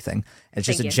spoil anything. It's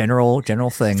just a general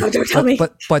thing. So don't tell me.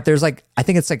 But there's like, I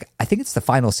think it's the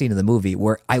final scene of the movie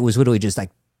where I was literally just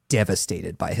like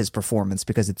devastated by his performance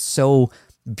because it's so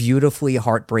beautifully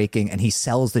heartbreaking and he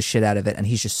sells the shit out of it and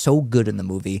he's just so good in the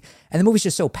movie. And the movie's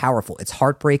just so powerful. It's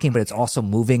heartbreaking, but it's also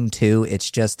moving too.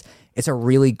 It's a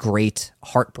really great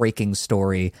heartbreaking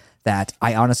story that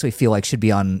I honestly feel like should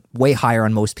be on way higher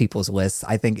on most people's lists.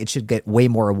 I think it should get way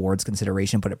more awards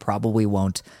consideration, but it probably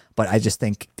won't. But I just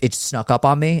think it snuck up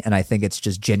on me, and I think it's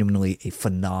just genuinely a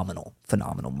phenomenal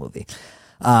movie.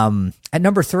 At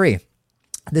number 3,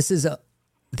 this is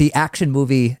the action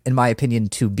movie, in my opinion,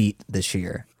 to beat this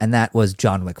year, and that was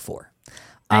John Wick 4.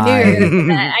 I knew you were going to say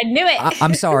that. I knew it.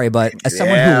 I'm sorry, but as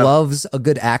someone who loves a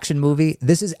good action movie,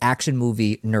 this is action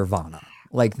movie nirvana.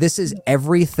 Like, this is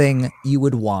everything you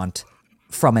would want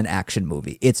from an action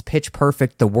movie. It's pitch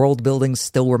perfect. The world building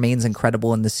still remains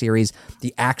incredible in the series.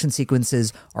 The action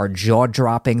sequences are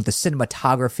jaw-dropping. The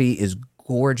cinematography is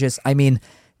gorgeous. I mean,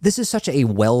 this is such a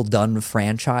well-done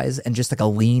franchise and just like a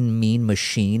lean, mean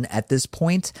machine at this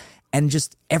point. And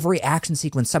just every action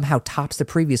sequence somehow tops the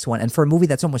previous one. And for a movie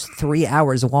that's almost 3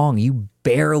 hours long, you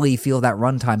barely feel that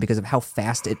runtime because of how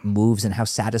fast it moves and how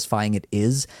satisfying it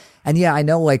is. And yeah, I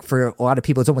know, like, for a lot of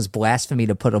people, it's almost blasphemy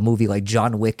to put a movie like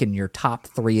John Wick in your top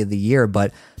 3 of the year,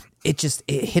 but it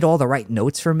hit all the right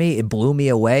notes for me. It blew me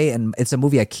away, and it's a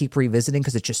movie I keep revisiting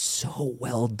because it's just so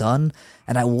well done.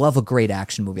 And I love a great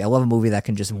action movie. I love a movie that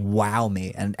can just wow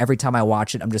me. And every time I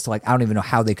watch it, I'm just like, I don't even know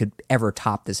how they could ever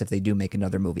top this if they do make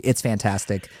another movie. It's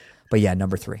fantastic. But yeah,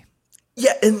 number 3.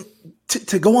 Yeah, and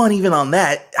to go on even on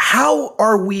that, how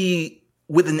are we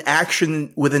with an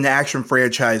action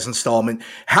franchise installment?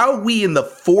 How are we in the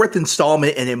 4th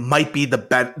installment and it might be the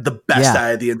best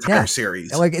out of the entire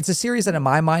series? Like, it's a series that in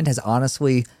my mind has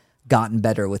honestly gotten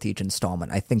better with each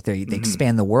installment. I think they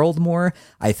expand the world more.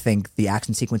 I think the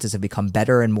action sequences have become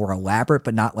better and more elaborate,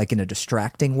 but not like in a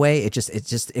distracting way.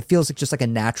 It feels like just like a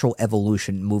natural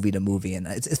evolution movie to movie. And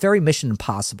it's very Mission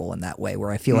Impossible in that way,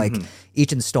 where I feel like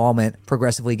each installment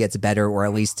progressively gets better or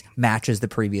at least matches the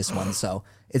previous one. So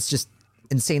it's just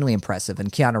insanely impressive.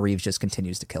 And Keanu Reeves just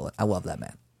continues to kill it. I love that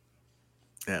man.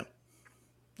 Yeah.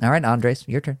 All right, Andres,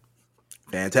 your turn.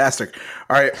 Fantastic.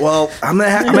 All right. Well, I'm gonna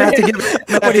have to give.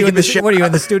 What are you in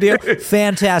the studio?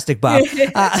 Fantastic, Bob.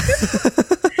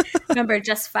 Remember,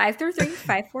 just 5 through 3,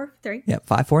 5, 4, 3. Yeah,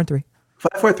 5, 4, and 3.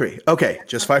 5, 4, 3. Okay,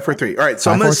 just 5, 4, 3. All right. So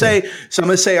I'm gonna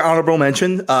say honorable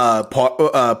mention.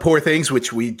 Poor Things,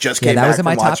 which we just came back from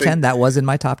watching. That was in my top 10. That was in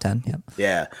my top 10. Yeah.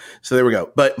 Yeah. So there we go.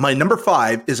 But my number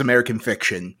 5 is American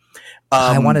Fiction.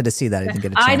 I wanted to see that. I didn't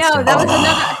get a chance. I know that was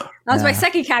another. That was my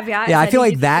second caveat. Yeah, I feel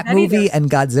like that movie and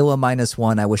Godzilla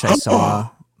 -1. I wish I saw,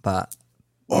 but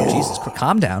Jesus,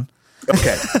 calm down.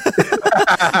 Okay.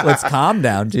 Let's calm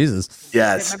down, Jesus.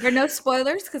 Yes. Remember, no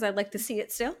spoilers because I'd like to see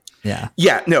it still. Yeah.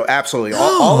 Yeah. No. Absolutely.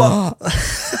 How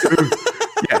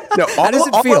does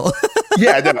it feel?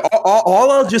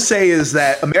 All I'll just say is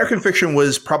that American Fiction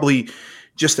was probably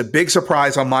just a big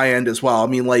surprise on my end as well. I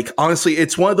mean, like, honestly,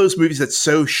 it's one of those movies that's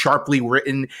so sharply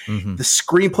written. The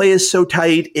screenplay is so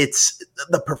tight.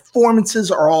 The performances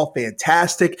are all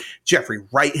fantastic. Jeffrey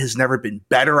Wright has never been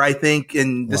better, I think.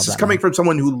 And this is coming from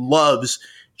someone who loves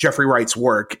Jeffrey Wright's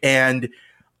work. And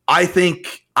I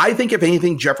think if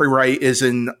anything, Jeffrey Wright is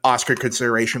an Oscar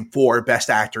consideration for Best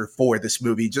Actor for this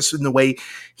movie, just in the way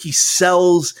he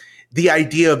sells the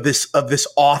idea of this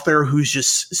author who's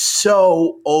just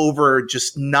so over,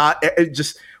 just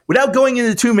without going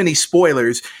into too many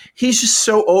spoilers, he's just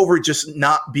so over just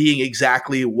not being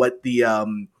exactly what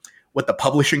the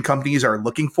publishing companies are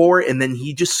looking for. And then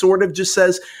he just sort of just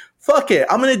says, fuck it,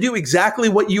 I'm going to do exactly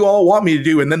what you all want me to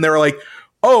do. And then they're like,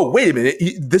 oh, wait a minute,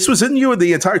 this was in you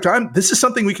the entire time? This is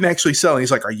something we can actually sell. And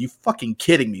he's like, are you fucking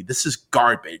kidding me? This is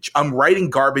garbage. I'm writing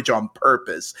garbage on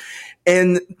purpose.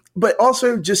 But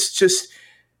also just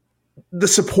the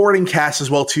supporting cast as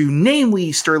well too,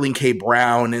 namely Sterling K.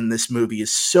 Brown in this movie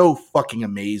is so fucking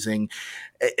amazing.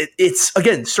 It's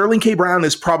again, Sterling K. Brown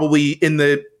is probably in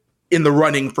the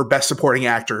running for Best Supporting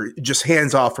Actor, just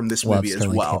hands off from this movie as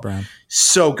well.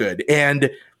 So good. And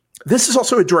this is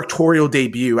also a directorial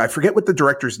debut. I forget what the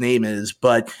director's name is,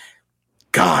 but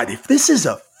God, if this is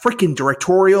a freaking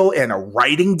directorial and a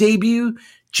writing debut,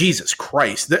 Jesus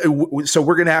Christ. So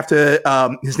we're going to have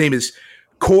to, his name is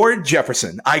Cord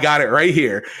Jefferson. I got it right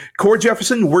here. Cord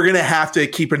Jefferson, we're going to have to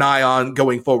keep an eye on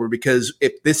going forward, because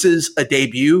if this is a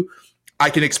debut, I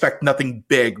can expect nothing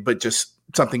big, but just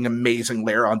something amazing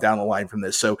later on down the line from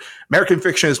this. So American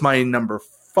Fiction is my number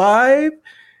 5.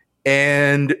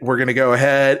 And we're going to go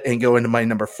ahead and go into my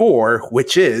number 4,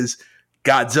 which is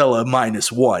Godzilla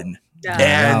 -1.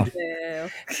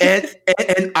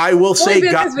 And I will say,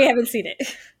 because we haven't seen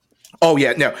it. Oh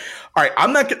yeah, no. All right,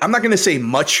 I'm not going to say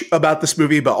much about this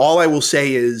movie, but all I will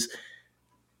say is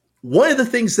one of the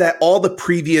things that all the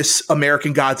previous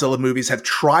American Godzilla movies have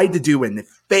tried to do and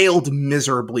failed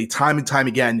miserably time and time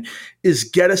again is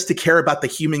get us to care about the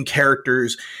human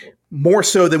characters more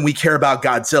so than we care about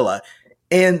Godzilla.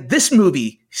 And this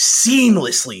movie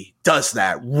seamlessly does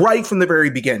that right from the very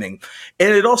beginning.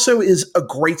 And it also is a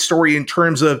great story in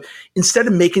terms of, instead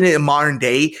of making it in modern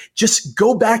day, just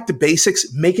go back to basics,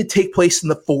 make it take place in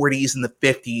the 40s and the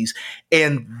 50s.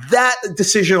 And that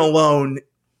decision alone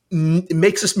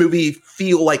makes this movie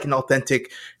feel like an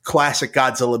authentic classic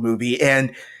Godzilla movie.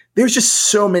 And there's just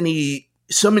so many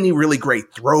really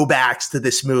great throwbacks to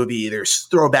this movie. There's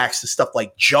throwbacks to stuff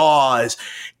like Jaws,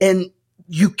 and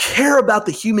you care about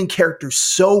the human characters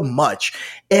so much.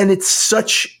 And it's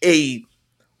such a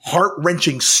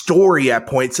heart-wrenching story at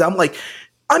points. I'm like,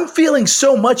 I'm feeling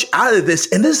so much out of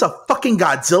this, and this is a fucking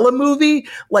Godzilla movie?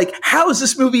 Like, how is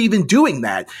this movie even doing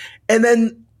that? And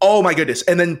then, oh my goodness.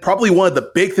 And then probably one of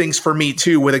the big things for me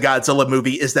too with a Godzilla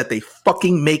movie is that they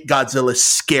fucking make Godzilla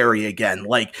scary again.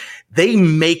 Like, they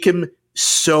make him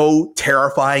so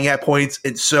terrifying at points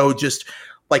and so just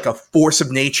like a force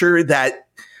of nature that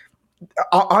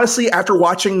honestly, after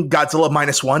watching Godzilla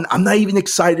 -1, I'm not even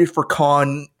excited for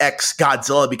Kong X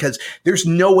Godzilla because there's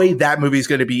no way that movie is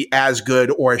going to be as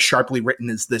good or as sharply written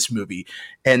as this movie.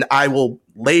 And I will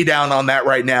lay down on that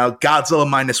right now. Godzilla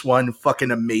 -1,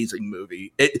 fucking amazing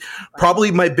movie. It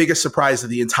probably my biggest surprise of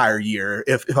the entire year,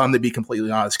 if I'm going to be completely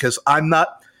honest, because I'm not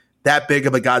that big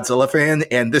of a Godzilla fan,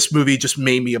 and this movie just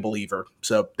made me a believer.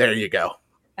 So there you go.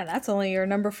 And that's only your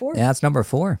number 4. Yeah, that's number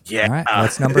 4. Yeah. All right,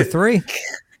 what's number 3?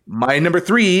 My number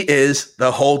 3 is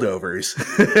The Holdovers.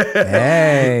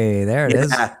 Hey, there it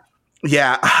is.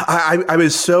 Yeah, I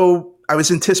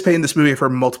was anticipating this movie for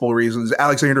multiple reasons.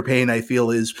 Alexander Payne, I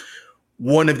feel, is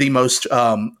one of the most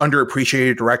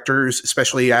underappreciated directors,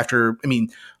 especially after, I mean,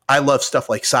 I love stuff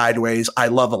like Sideways. I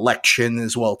love Election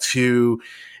as well, too.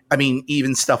 I mean,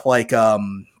 even stuff like oh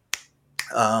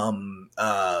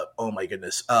my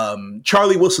goodness,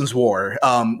 Charlie Wilson's War,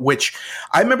 which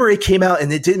I remember it came out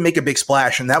and it didn't make a big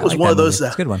splash, and that was one of those.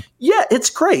 It's a good one. Yeah, it's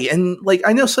great, and like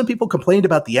I know some people complained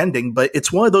about the ending, but it's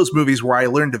one of those movies where I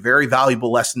learned a very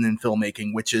valuable lesson in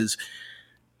filmmaking, which is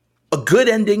a good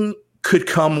ending could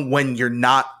come when you're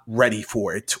not ready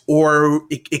for it, or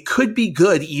it could be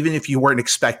good even if you weren't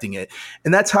expecting it,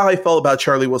 and that's how I felt about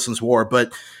Charlie Wilson's War.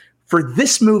 But for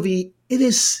this movie,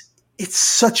 it's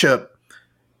such a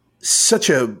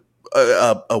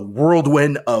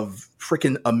whirlwind of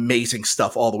freaking amazing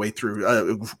stuff all the way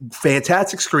through.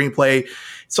 Fantastic screenplay.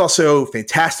 It's also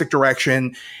fantastic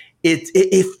direction.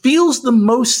 It feels the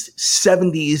most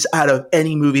 70s out of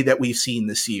any movie that we've seen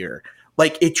this year.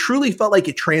 Like, it truly felt like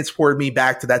it transported me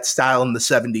back to that style in the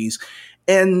 70s.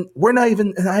 And I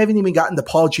haven't even gotten to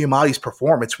Paul Giamatti's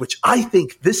performance, which I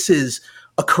think this is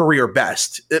a career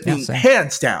best. I mean,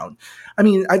 hands down. I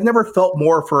mean, I've never felt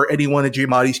more for any one of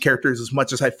Giamatti's characters as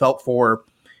much as I felt for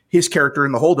his character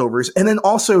in The Holdovers. And then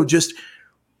also just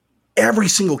every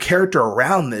single character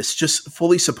around this just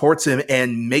fully supports him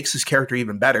and makes his character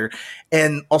even better.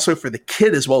 And also for the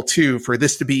kid as well, too, for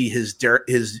this to be his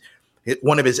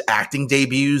one of his acting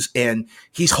debuts, and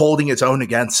he's holding his own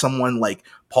against someone like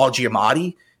Paul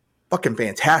Giamatti. Fucking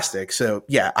fantastic. So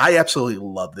yeah, I absolutely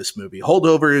love this movie.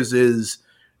 Holdovers is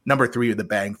number 3 with a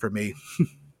bang for me.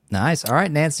 Nice. All right,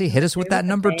 Nancy, hit us with that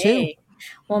number 2.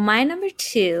 Well, my number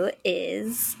 2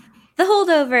 is The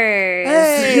Holdovers.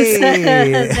 Hey!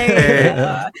 There you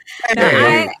go.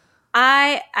 Now,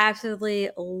 I absolutely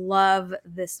love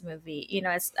this movie. You know,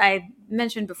 as I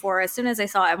mentioned before, as soon as I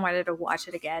saw it, I wanted to watch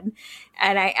it again.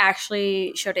 And I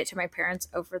actually showed it to my parents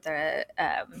over the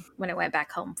when I went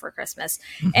back home for Christmas.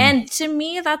 Mm-hmm. And to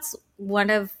me, that's one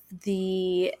of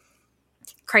the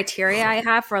criteria I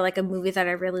have for like a movie that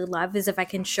I really love is if I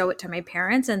can show it to my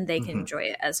parents and they can enjoy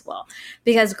it as well.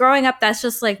 Because growing up, that's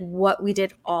just like what we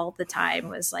did all the time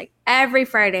was like every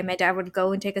Friday, my dad would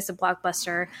go and take us to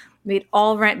Blockbuster. We'd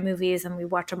all rent movies and we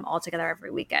watch them all together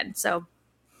every weekend. So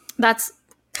that's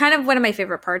kind of one of my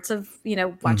favorite parts of, you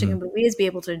know, watching a movie is be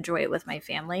able to enjoy it with my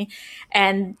family.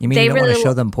 And you mean they you don't really want to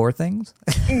show them Poor Things?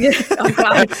 Oh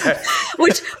God.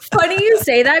 Which funny you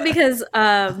say that because,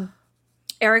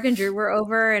 Eric and Drew were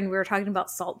over and we were talking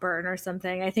about Saltburn or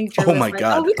something. I think Drew was like,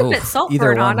 God. oh, we could put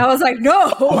Saltburn on. I was like,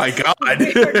 no. Oh my God.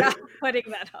 We're not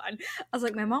putting that on. I was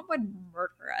like, my mom would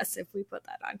murder us if we put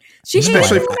that on.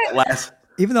 Especially for that last.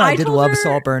 Even though I did love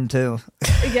Saltburn too.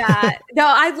 Yeah. No,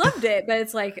 I loved it, but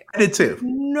it's like I did too.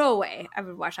 No way I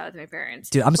would watch that with my parents.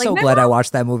 Dude, I'm so glad I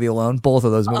watched that movie alone. Both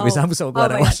of those movies. I'm so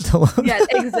glad I watched it alone. Yeah,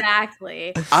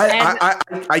 exactly.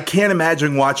 I can't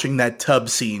imagine watching that tub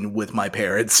scene with my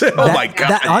parents. My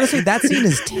God. Honestly, that scene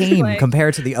is tame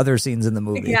compared to the other scenes in the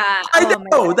movie. Yeah. I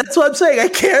know. That's what I'm saying. I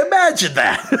can't imagine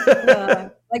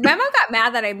that. Like my mom got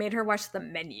mad that I made her watch The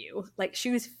Menu. Like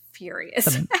she was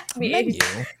furious at me. Menu?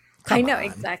 I know,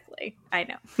 exactly. I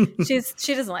know.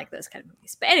 She doesn't like those kind of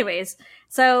movies. But anyways,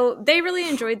 so they really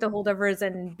enjoyed The Holdovers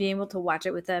and being able to watch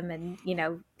it with them and, you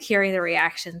know, hearing the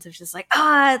reactions of just like,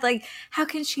 like, how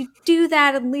can she do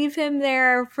that and leave him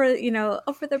there for, you know,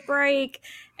 over the break?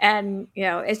 And, you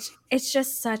know, it's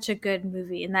just such a good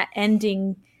movie. And that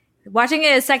ending Watching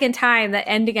it a second time, the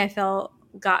ending I felt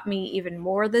got me even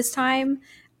more this time.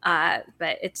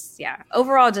 But it's,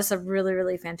 overall just a really,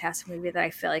 really fantastic movie that I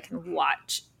feel I can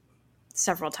watch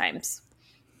several times.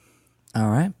 All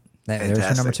right. There's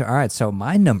your number 2. All right. So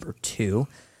my number 2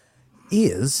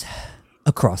 is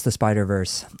Across the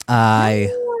Spider-Verse.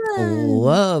 I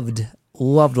loved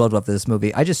this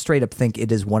movie. I just straight up think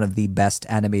it is one of the best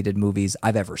animated movies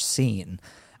I've ever seen.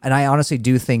 And I honestly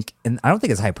do think, and I don't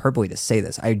think it's hyperbole to say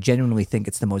this, I genuinely think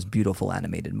it's the most beautiful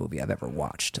animated movie I've ever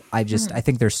watched. I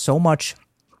think there's so much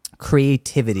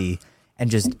creativity and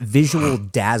just visual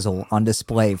dazzle on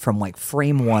display from like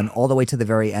frame 1 all the way to the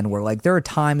very end, where like there are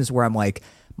times where I'm like,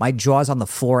 my jaw's on the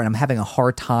floor and I'm having a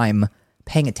hard time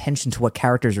paying attention to what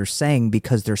characters are saying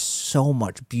because there's so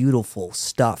much beautiful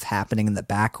stuff happening in the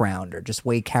background, or just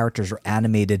way characters are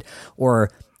animated,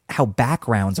 or how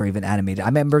backgrounds are even animated. I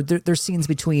remember there's scenes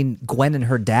between Gwen and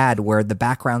her dad where the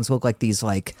backgrounds look like these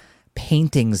like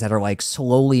paintings that are like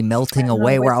slowly melting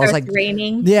away, where I was like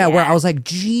raining. Where I was like,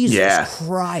 Jesus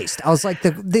Christ. I was like,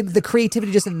 the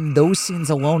creativity just in those scenes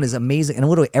alone is amazing. And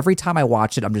literally every time I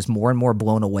watch it, I'm just more and more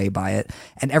blown away by it.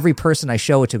 And every person I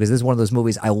show it to, because this is one of those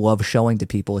movies I love showing to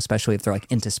people, especially if they're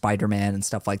like into Spider-Man and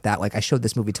stuff like that. Like I showed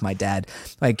this movie to my dad.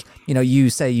 Like, you know, you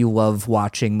say you love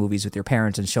watching movies with your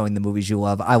parents and showing the movies you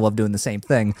love. I love doing the same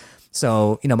thing.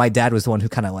 So, you know, my dad was the one who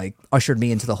kind of like ushered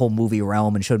me into the whole movie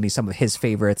realm and showed me some of his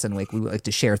favorites, and like we like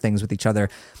to share things with each other.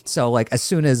 So like as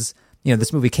soon as, you know,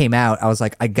 this movie came out, I was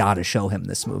like, I gotta show him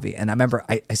this movie. And I remember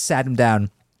I sat him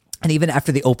down, and even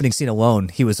after the opening scene alone,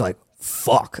 he was like,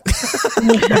 fuck.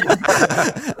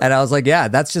 And I was like, yeah,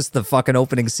 that's just the fucking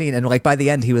opening scene. And like by the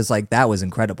end, he was like, that was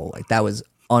incredible. Like that was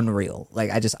unreal.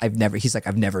 Like he's like,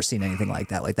 I've never seen anything like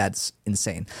that. Like that's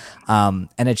insane. And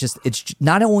it's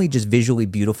not only just visually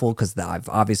beautiful, because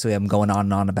I'm going on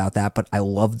and on about that, but I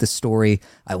love the story.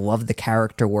 I love the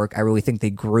character work. I really think they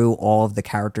grew all of the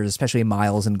characters, especially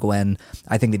Miles and Gwen.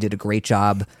 I think they did a great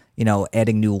job, you know,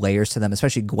 adding new layers to them,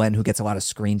 especially Gwen, who gets a lot of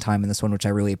screen time in this one, which I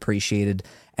really appreciated.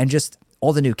 And just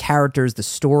all the new characters, the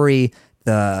story,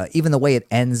 even the way it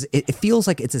ends, it feels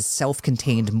like it's a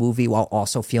self-contained movie while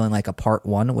also feeling like a part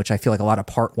 1, which I feel like a lot of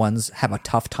part 1s have a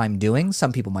tough time doing.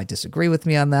 Some people might disagree with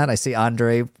me on that. I see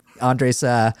Andres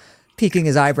peeking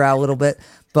his eyebrow a little bit,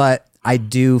 but I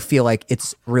do feel like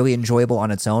it's really enjoyable on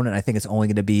its own, and I think it's only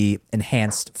going to be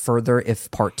enhanced further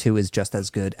if part 2 is just as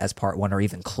good as part 1 or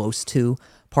even close to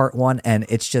part 1. And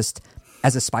it's just,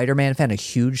 as a Spider-Man fan, a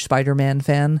huge Spider-Man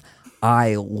fan,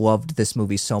 I loved this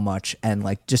movie so much. And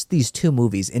like just these 2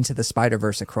 movies, Into the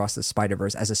Spider-Verse, Across the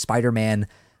Spider-Verse, as a Spider-Man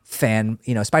fan,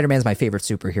 you know, Spider-Man's my favorite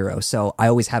superhero, so I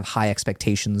always have high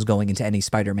expectations going into any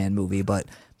Spider-Man movie, but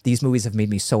these movies have made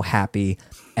me so happy,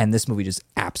 and this movie just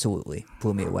absolutely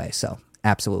blew me away. So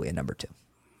absolutely a number 2.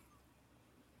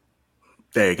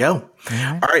 There you go.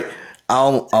 All right.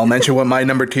 I'll mention what my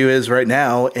number 2 is right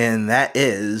now, and that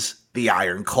is The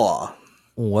Iron Claw.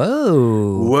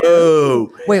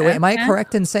 Whoa. Wait, am I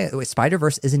correct in saying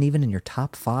Spider-Verse isn't even in your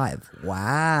top 5?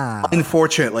 Wow.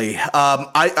 Unfortunately.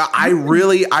 I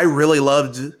really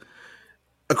loved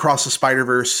Across the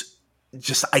Spider-Verse.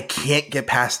 Just, I can't get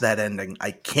past that ending.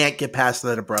 I can't get past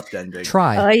that abrupt ending.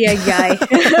 Try. Oh, yeah.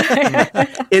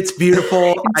 It's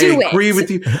beautiful. I agree with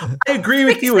you. I agree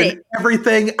with you in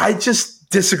everything. I just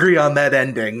disagree on that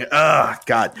ending. Oh,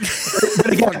 God.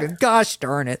 But again, gosh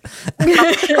darn it.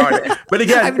 But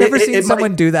again, I've never seen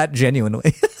someone do that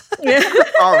genuinely.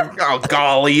 oh,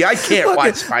 golly. I can't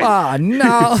watch Spider. Oh,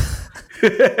 no.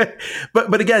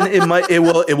 but again,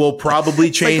 it will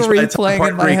probably change by the time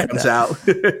part 3 comes out.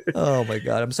 Oh my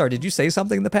God, I'm sorry. Did you say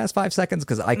something in the past 5 seconds?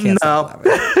 Because I can't. No.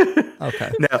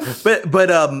 Okay. No,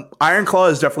 but Iron Claw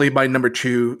is definitely my number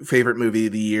 2 favorite movie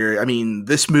of the year. I mean,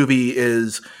 this movie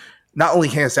is not only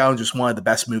hands down just one of the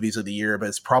best movies of the year, but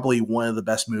it's probably one of the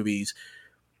best movies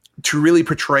to really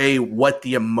portray what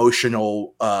the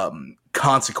emotional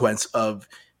consequence of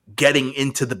getting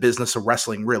into the business of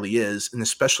wrestling really is. And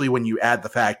especially when you add the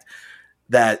fact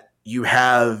that you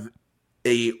have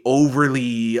an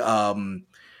overly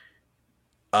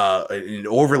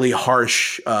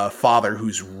harsh father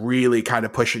who's really kind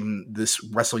of pushing this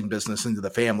wrestling business into the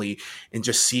family, and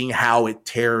just seeing how it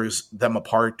tears them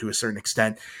apart to a certain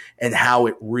extent, and how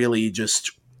it really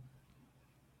just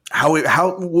how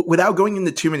without going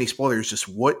into too many spoilers, just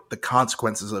what the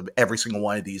consequences of every single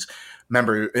one of these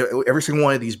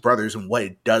brothers and what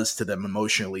it does to them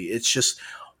emotionally. It's just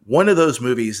one of those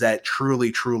movies that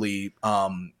truly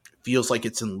feels like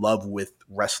it's in love with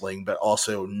wrestling, but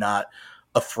also not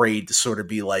afraid to sort of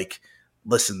be like,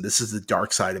 listen, this is the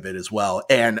dark side of it as well.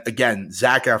 And again,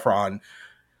 Zac Efron,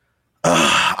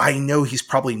 I know he's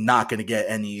probably not going to get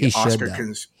any Oscar.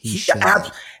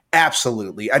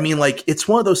 Absolutely. I mean, like, it's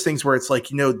one of those things where it's like,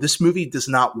 this movie does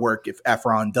not work if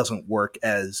Efron doesn't work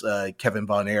as Kevin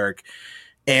Von Erich.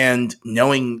 And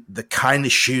knowing the kind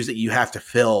of shoes that you have to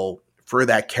fill for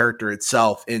that character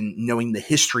itself, and knowing the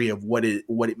history of what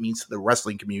it means to the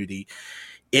wrestling community,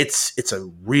 it's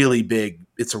a really big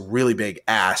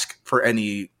ask for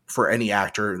any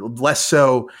actor. Less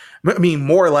so, I mean,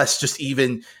 more or less just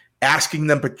even asking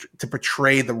them to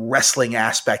portray the wrestling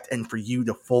aspect and for you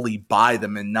to fully buy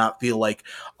them and not feel like,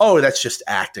 oh, that's just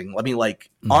acting. I mean, like,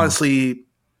 honestly,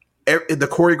 the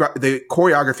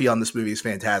choreography on this movie is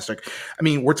fantastic. I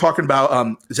mean, we're talking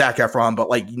about Zac Efron, but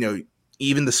like,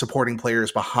 even the supporting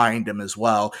players behind him as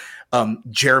well.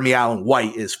 Jeremy Allen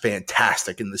White is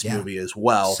fantastic in this movie as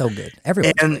well. So good.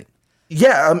 Everyone's great.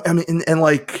 Yeah, I mean, and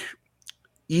like,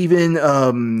 even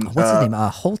what's his name?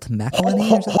 Holt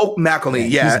McElhenney. Holt McElhenney.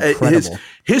 Yeah,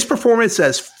 his performance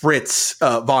as Fritz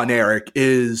Von Erich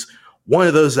is one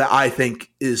of those that I think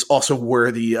is also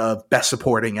worthy of Best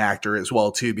Supporting Actor as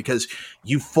well too, because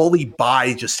you fully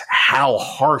buy just how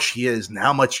harsh he is and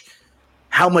how much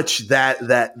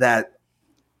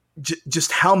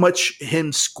just how much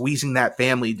him squeezing that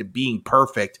family to being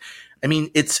perfect. I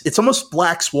mean, it's almost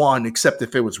Black Swan, except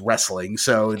if it was wrestling.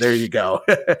 So there you go.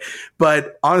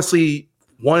 But honestly,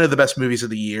 one of the best movies of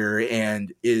the year,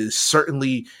 and is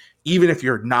certainly, even if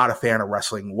you're not a fan of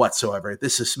wrestling whatsoever,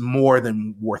 this is more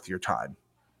than worth your time.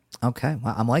 Okay.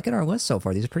 Well, I'm liking our list so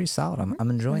far. These are pretty solid. I'm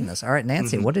enjoying this. All right,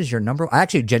 Nancy, what is your number? I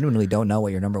actually genuinely don't know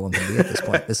what your number one can be at this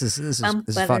point. This is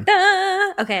fun.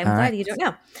 Okay, I'm glad you don't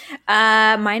know.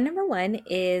 My number one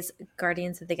is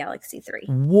Guardians of the Galaxy 3.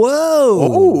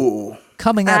 Whoa. Ooh.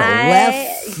 Coming out of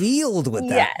left field with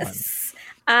that one.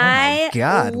 I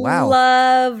wow.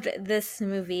 loved this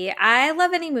movie. I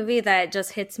love any movie that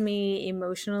just hits me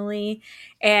emotionally.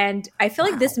 And I feel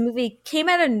like this movie came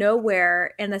out of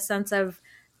nowhere in the sense of,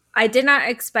 I did not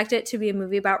expect it to be a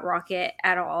movie about Rocket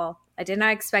at all. I did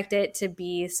not expect it to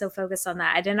be so focused on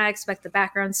that. I did not expect the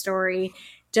background story.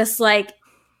 Just like,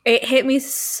 it hit me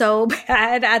so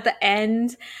bad at the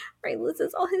end where he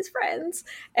loses all his friends.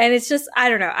 And it's just, I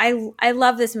don't know. I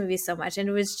love this movie so much. And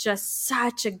it was just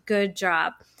such a good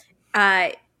job.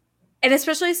 And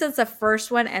especially since the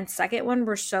first one and second one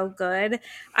were so good,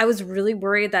 I was really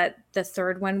worried that the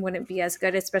third one wouldn't be as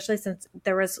good, especially since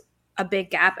there was a big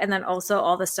gap. And then also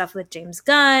all the stuff with James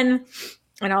Gunn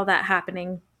and all that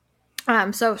happening.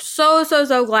 So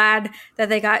glad that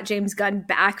they got James Gunn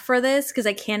back for this, because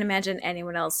I can't imagine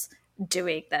anyone else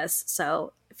doing this.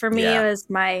 So for me, it was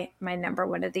my number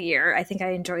one of the year. I think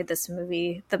I enjoyed this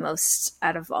movie the most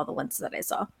out of all the ones that I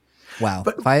saw. Wow.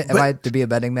 If I had to be a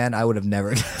betting man, I would have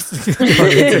never guessed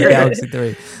Guardians of the Galaxy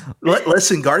 3.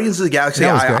 Listen, Guardians of the Galaxy,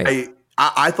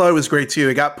 I thought it was great too.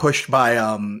 It got pushed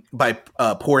by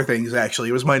Poor Things, actually.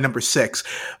 It was my number 6.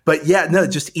 But yeah, no,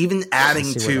 just even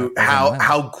adding to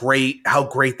how great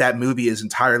that movie is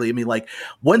entirely. I mean, like,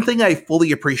 one thing I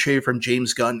fully appreciate from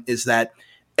James Gunn is that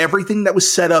everything that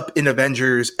was set up in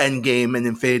Avengers Endgame and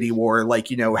Infinity War, like,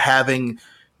 having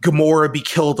Gamora be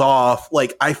killed off,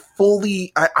 like, I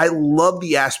love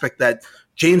the aspect that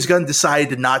James Gunn decided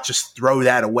to not just throw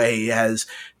that away, as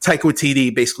Taika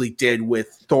Waititi basically did with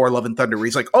Thor: Love and Thunder, where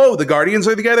he's like, "Oh, the Guardians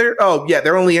are together. Oh, yeah,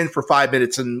 they're only in for 5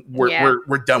 minutes, and we're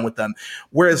done with them."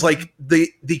 Whereas, like,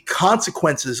 the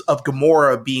consequences of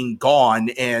Gamora being gone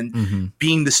and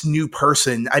being this new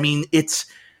person, I mean,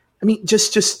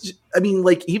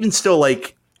 like, even still,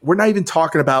 like, we're not even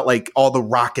talking about like all the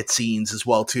rocket scenes as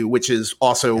well too, which is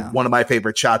also one of my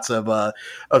favorite shots of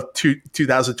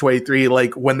 2023.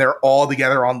 Like, when they're all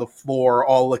together on the floor,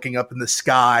 all looking up in the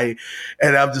sky,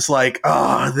 and I'm just like,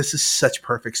 oh, this is such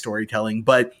perfect storytelling.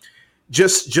 But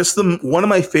just one of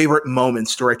my favorite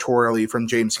moments directorially from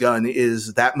James Gunn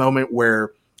is that moment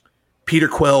where Peter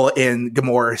Quill and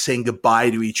Gamora are saying goodbye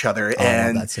to each other,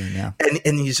 and that scene,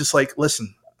 and he's just like,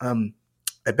 listen,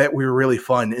 I bet we were really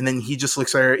fun. And then he just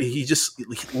looks at her, he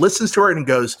listens to her and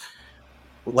goes,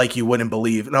 like you wouldn't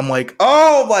believe. And I'm like,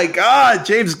 oh my God,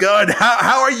 James Gunn,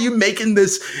 how are you making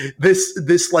this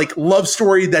like love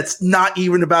story that's not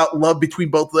even about love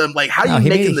between both of them? Like, how are you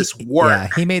making this work? Yeah,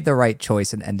 he made the right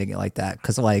choice in ending it like that.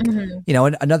 Cause like,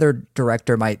 another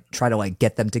director might try to like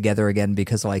get them together again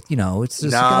because like, it's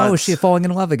just she's falling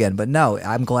in love again. But no,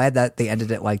 I'm glad that they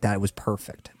ended it like that. It was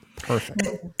perfect. Perfect.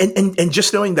 And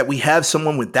just knowing that we have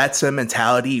someone with that same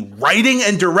mentality writing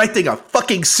and directing a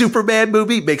fucking Superman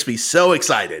movie makes me so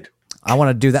excited. I want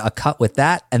to do a cut with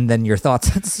that, and then your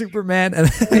thoughts on Superman.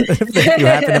 And if you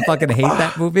happen to fucking hate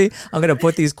that movie, I'm going to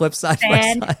put these clips side by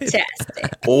side.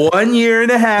 Fantastic. 1 year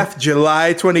and a half,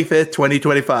 July 25th,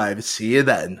 2025. See you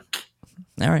then.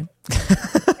 All right.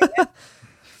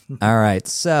 All right.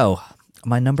 So,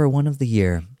 my number one of the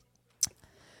year.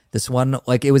 This one,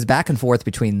 like, it was back and forth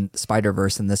between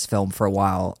Spider-Verse and this film for a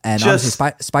while. And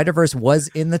honestly, Spider-Verse was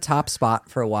in the top spot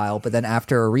for a while. But then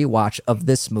after a rewatch of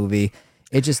this movie,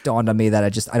 it just dawned on me that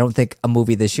I don't think a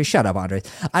movie this year. Shut up, Andre.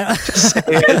 I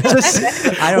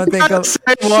don't think.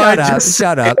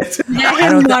 Shut up.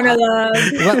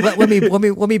 Let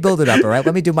me build it up. All right.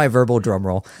 Let me do my verbal drum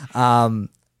roll.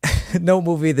 No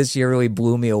movie this year really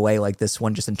blew me away like this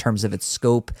one, just in terms of its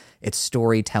scope, its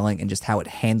storytelling, and just how it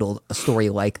handled a story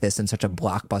like this in such a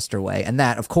blockbuster way. And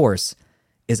that, of course,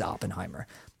 is Oppenheimer.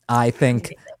 I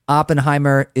think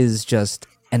Oppenheimer is just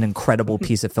an incredible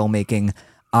piece of filmmaking.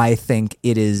 I think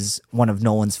it is one of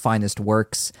Nolan's finest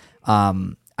works.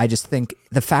 I just think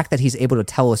the fact that he's able to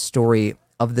tell a story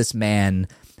of this man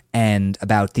and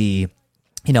about the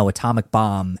atomic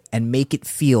bomb and make it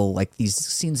feel like these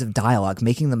scenes of dialogue,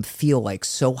 making them feel like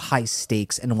so high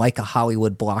stakes and like a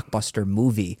Hollywood blockbuster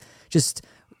movie. Just,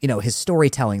 his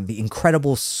storytelling, the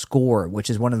incredible score, which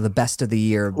is one of the best of the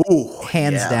year,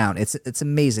 hands down. It's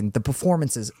amazing. The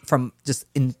performances from just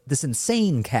in this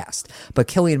insane cast, but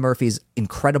Cillian Murphy's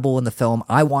incredible in the film.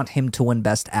 I want him to win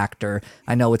Best Actor.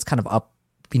 I know it's kind of up,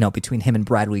 between him and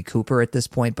Bradley Cooper at this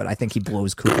point, but I think he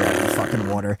blows Cooper out of the fucking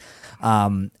water.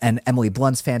 And Emily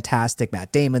Blunt's fantastic.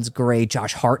 Matt Damon's great.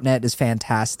 Josh Hartnett is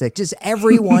fantastic. Just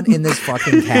everyone in this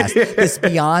fucking cast, this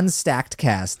beyond stacked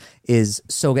cast, is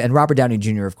so good. And Robert Downey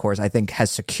Jr., of course, I think has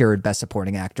secured Best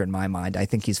Supporting Actor in my mind. I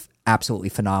think he's absolutely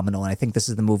phenomenal. And I think this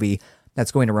is the movie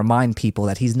that's going to remind people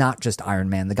that he's not just Iron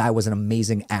Man. The guy was an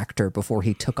amazing actor before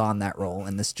he took on that role,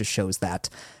 and this just shows that.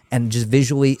 And just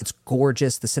visually, it's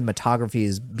gorgeous. The cinematography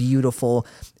is beautiful.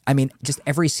 I mean, just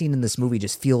every scene in this movie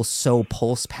just feels so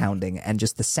pulse-pounding, and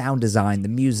just the sound design, the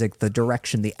music, the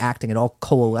direction, the acting, it all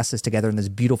coalesces together in this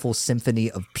beautiful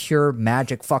symphony of pure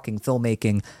magic fucking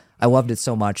filmmaking. I loved it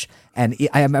so much. And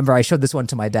I remember I showed this one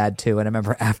to my dad, too, and I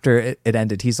remember after it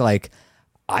ended, he's like,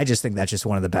 I just think that's just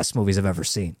one of the best movies I've ever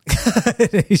seen.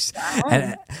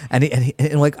 and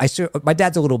my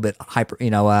dad's a little bit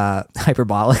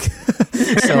hyperbolic.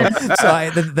 so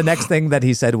the next thing that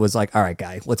he said was like, all right,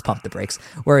 guy, let's pump the brakes.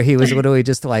 Where he was literally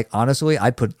just like, honestly,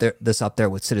 I'd put this up there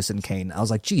with Citizen Kane. I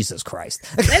was like, Jesus Christ.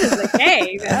 Citizen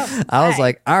Kane. Oh, I was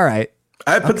like, all right.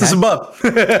 I put this above.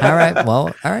 All right.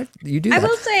 Well, all right. You do that. I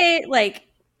will say, like,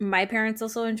 my parents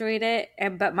also enjoyed it,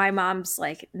 but my mom's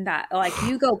like, not like,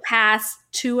 you go past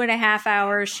 2.5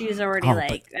 hours, she's already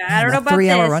I don't know about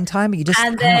 3-hour runtime. You just,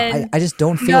 I just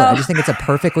don't feel it. I just think it's a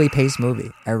perfectly paced movie.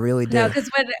 I really do. No, because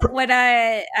when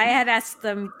I had asked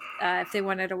them if they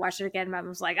wanted to watch it again, mom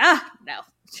was like, no.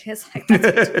 She's like,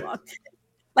 that's too long.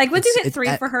 Like, once you hit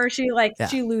 3 for her, she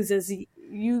loses.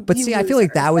 I feel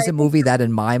like that was a movie that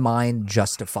in my mind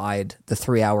justified the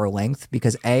 3-hour length,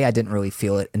 because A, I didn't really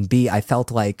feel it, and B, I felt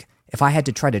like if I had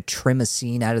to try to trim a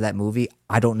scene out of that movie,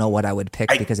 I don't know what I would pick,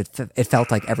 because it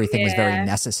felt like everything was very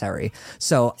necessary.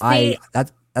 So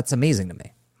that's amazing to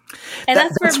me. And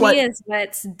that's for me is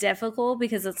what's difficult,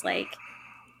 because it's like,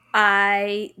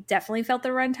 I definitely felt the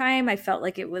runtime. I felt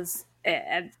like it was,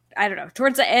 I don't know,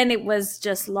 towards the end it was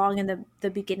just long, and the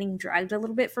beginning dragged a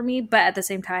little bit for me, but at the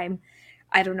same time,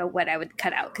 I don't know what I would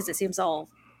cut out, because it seems all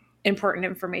important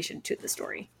information to the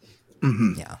story.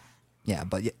 Mm-hmm. Yeah.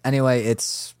 But anyway,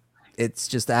 it's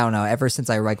just, I don't know. Ever since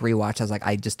I rewatched, I was like,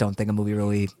 I just don't think a movie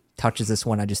really touches this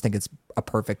one. I just think it's a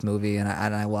perfect movie, and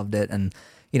I loved it. And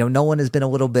Nolan has been a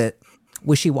little bit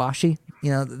wishy-washy.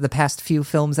 The past few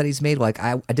films that he's made, like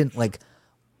I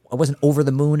wasn't over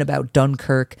the moon about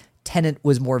Dunkirk. Tenet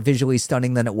was more visually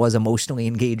stunning than it was emotionally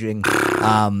engaging.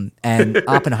 And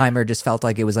Oppenheimer just felt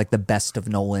like it was like the best of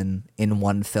Nolan in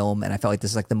one film. And I felt like this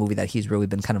is like the movie that he's really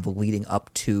been kind of leading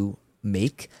up to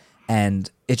make. And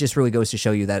it just really goes to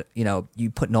show you that, you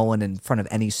put Nolan in front of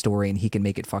any story and he can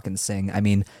make it fucking sing. I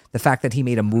mean, the fact that he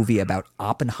made a movie about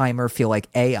Oppenheimer feel like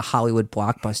A, a Hollywood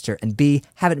blockbuster, and B,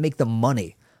 have it make the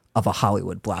money of a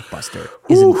Hollywood blockbuster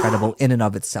is incredible in and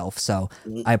of itself. So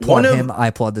I applaud him. I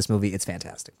applaud this movie. It's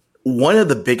fantastic. One of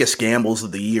the biggest gambles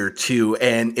of the year, too,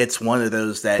 and it's one of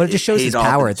those that... But it just shows his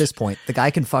power at this point. The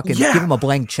guy can fucking give him a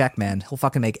blank check, man. He'll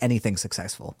fucking make anything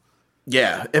successful.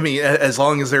 Yeah, I mean, as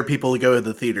long as there are people to go to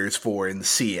the theaters for and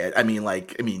see it. I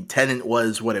mean, Tenet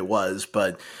was what it was,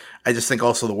 but I just think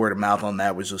also the word of mouth on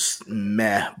that was just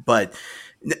meh. But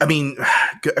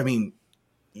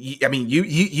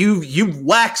you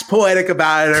wax poetic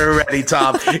about it already,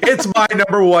 Tom. It's my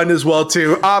number one as well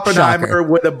too. Oppenheimer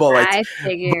with a bullet. I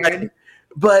figured.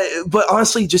 but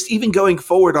honestly, just even going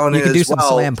forward on you it could do as some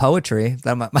well. slam poetry.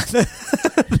 That might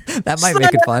that might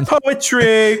make it fun.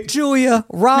 Poetry. Julia,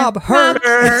 Rob,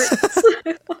 hurts.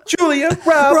 Julia,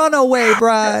 Rob, runaway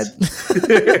bride.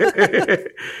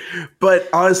 But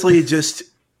honestly, just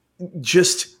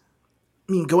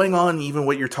I mean, going on even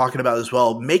what you're talking about as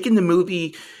well, making the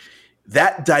movie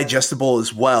that digestible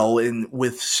as well, and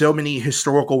with so many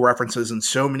historical references and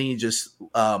so many just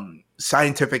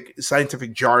scientific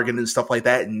jargon and stuff like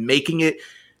that, and making it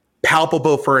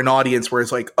palpable for an audience where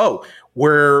it's like, oh,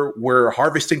 we're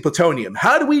harvesting plutonium.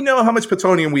 How do we know how much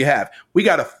plutonium we have? We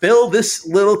got to fill this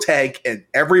little tank, and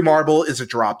every marble is a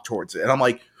drop towards it. And I'm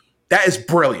like, that is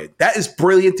brilliant. That is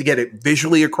brilliant to get it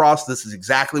visually across. This is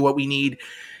exactly what we need.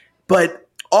 But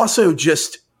also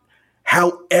just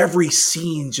how every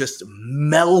scene just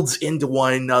melds into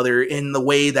one another in the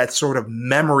way that sort of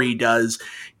memory does.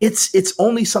 It's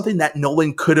only something that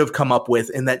Nolan could have come up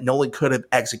with and that Nolan could have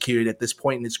executed at this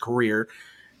point in his career.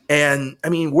 And I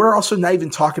mean, we're also not even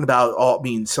talking about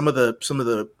some of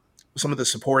the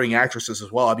supporting actresses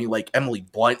as well. I mean, like Emily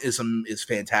Blunt is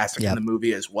fantastic in the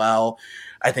movie as well.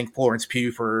 I think Florence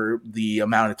Pugh, for the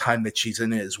amount of time that she's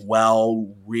in it as well,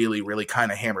 really, really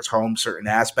kind of hammers home certain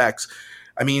aspects.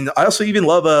 I mean, I also even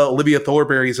love Olivia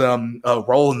Thornberry's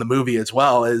role in the movie as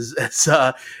well as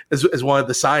one of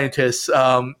the scientists.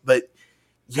 But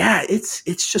yeah, it's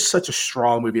just such a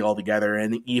strong movie altogether,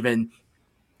 and even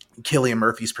Cillian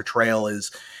Murphy's portrayal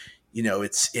is, you know,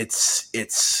 it's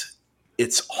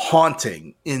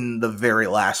haunting in the very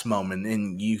last moment,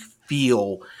 and you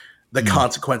feel the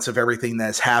consequence of everything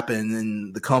that's happened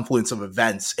and the confluence of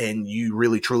events, and you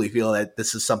really truly feel that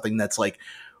this is something that's like,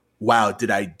 wow, did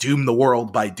I doom the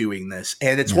world by doing this?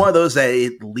 And it's one of those that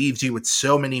it leaves you with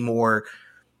so many more,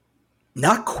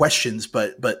 not questions,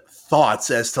 but thoughts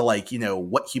as to, like, you know,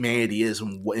 what humanity is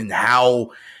and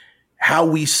how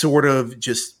we sort of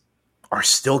just are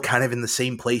still kind of in the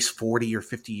same place 40 or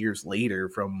 50 years later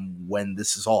from when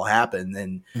this has all happened.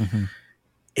 And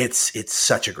it's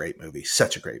such a great movie,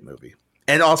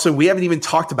 And also, we haven't even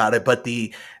talked about it, but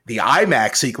the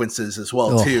IMAX sequences as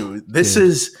well too. This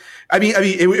is, I mean,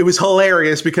 it was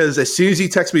hilarious because as soon as he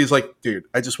texted me, he's like, "Dude,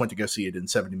 I just went to go see it in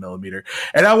 70 millimeter,"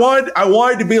 and I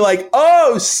wanted to be like,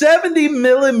 "Oh, 70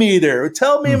 millimeter!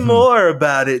 Tell me more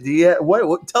about it.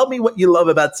 Tell me what you love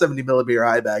about 70 millimeter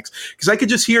IMAX?" Because I could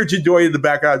just hear Jadoi in the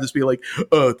background just be like,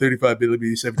 "Oh, 35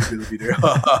 millimeter, 70 millimeter."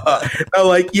 I'm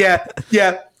like, yeah.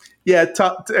 Yeah,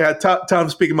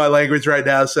 Tom's speaking my language right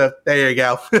now, so there you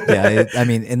go. I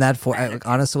mean, in that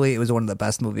honestly, it was one of the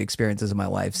best movie experiences of my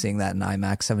life, seeing that in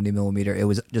IMAX 70 millimeter. It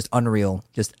was just unreal,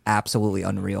 just absolutely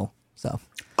unreal. So,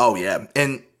 oh yeah,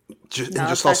 and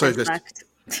just also just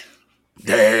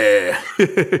yeah.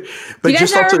 But you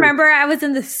guys not remember? I was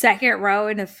in the second row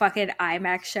in a fucking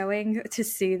IMAX showing to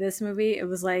see this movie. It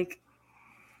was like,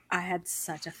 I had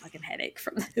such a fucking headache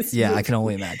from this. Yeah, movie. I can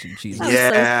only imagine. Jesus.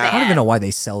 Yeah. I don't even know why they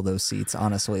sell those seats,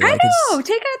 honestly. I know.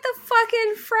 Take out the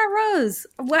fucking front rows.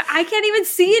 I can't even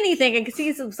see anything. I can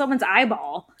see someone's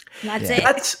eyeball. That's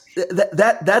it.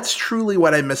 That's truly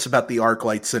what I miss about the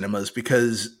ArcLight cinemas,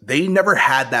 because they never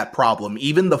had that problem.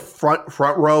 Even the front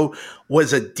row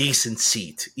was a decent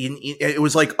seat. It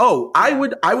was like, oh, I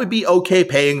would be okay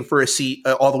paying for a seat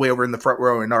all the way over in the front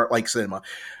row in ArcLight cinema,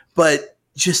 but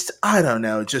just, I don't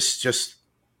know, just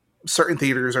certain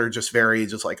theaters are just very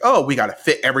just like, oh, we got to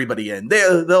fit everybody in.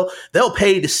 They'll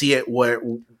pay to see it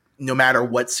no matter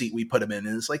what seat we put them in.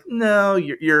 And it's like, no,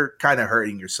 you're kind of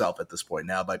hurting yourself at this point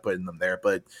now by putting them there.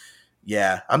 But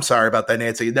yeah, I'm sorry about that,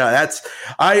 Nancy. No,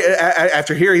 I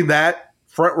after hearing that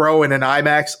front row in an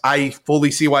IMAX, I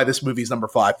fully see why this movie's number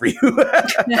 5 for you. I'll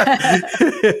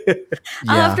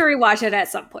have to rewatch it at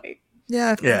some point.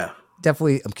 Yeah.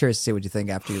 Definitely, I'm curious to see what you think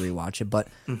after you rewatch it. But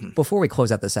before we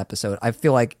close out this episode, I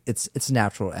feel like it's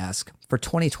natural to ask, for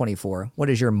 2024, what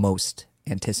is your most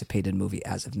anticipated movie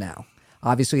as of now?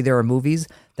 Obviously, there are movies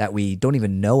that we don't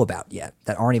even know about yet,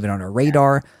 that aren't even on our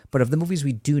radar. But of the movies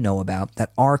we do know about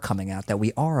that are coming out, that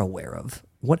we are aware of,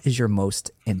 what is your most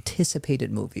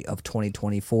anticipated movie of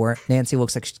 2024? Nancy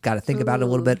looks like she's got to think about it a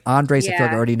little bit. Andres, I feel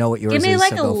like I already know what yours is. Give me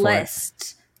like a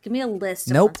list. Give me a list.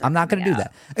 Nope, I'm not going to do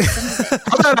that.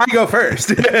 How about I go first?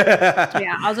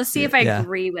 Yeah, I'll just see if I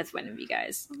agree with one of you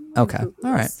guys. Okay,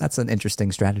 all right. That's an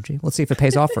interesting strategy. Let's see if it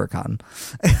pays off for a con.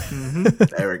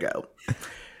 There we go.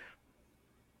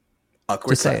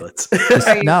 Awkward just silence.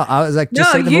 No, I was like,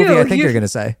 just say the movie I think you're going to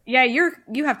say. Yeah,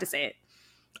 you have to say it.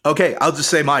 Okay, I'll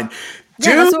just say mine.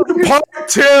 Yeah, Dune Part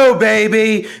 2,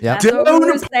 baby. Yep.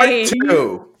 Dune Part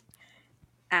 2.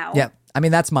 Ow. Yep. I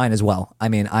mean, that's mine as well. I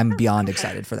mean, I'm beyond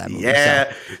excited for that movie.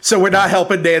 Yeah. So we're not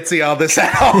helping Nancy on this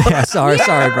out. Yeah, sorry,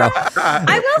 bro.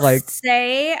 I will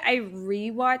say I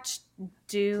rewatched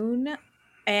Dune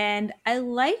and I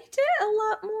liked it a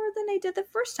lot more than I did the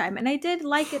first time. And I did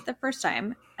like it the first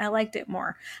time. I liked it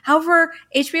more. However,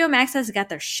 HBO Max has got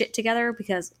their shit together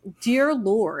because, dear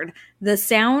Lord, the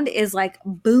sound is like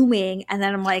booming. And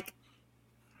then I'm like,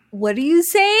 what are you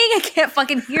saying? I can't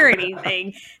fucking hear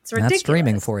anything. It's ridiculous. That's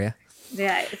streaming for you.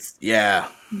 Yeah, it's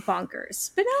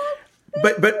bonkers.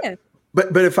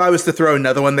 But if I was to throw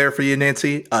another one there for you,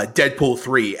 Nancy, Deadpool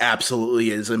 3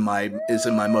 absolutely is in my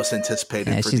most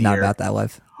anticipated. Yeah, for she's the not year. about that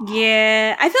life.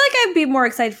 Yeah, I feel like I'd be more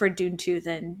excited for Dune 2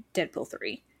 than Deadpool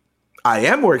 3. I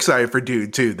am more excited for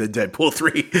Dune 2 than Deadpool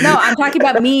 3. No, I'm talking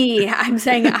about me. I'm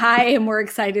saying I am more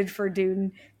excited for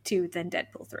Dune 2 than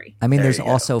Deadpool 3. I mean, there's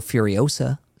also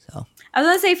Furiosa. So I was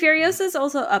gonna say Furiosa is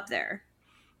also up there.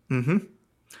 Mm-hmm.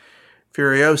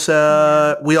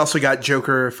 Furiosa. We also got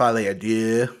Joker Folie à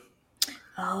Deux.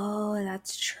 Oh,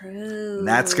 that's true. And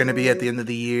that's going to be at the end of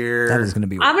the year. that is going to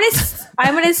be. I'm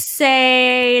gonna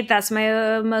say that's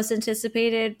my most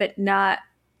anticipated, but not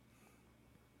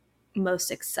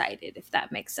most excited. If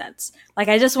that makes sense. Like,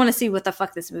 I just want to see what the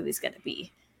fuck this movie's gonna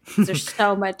be. There's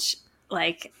so much,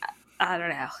 like, I don't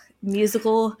know,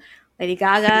 musical, Lady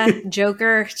Gaga,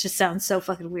 Joker. It just sounds so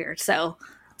fucking weird. So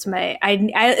it's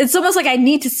it's almost like I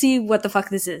need to see what the fuck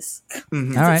this is.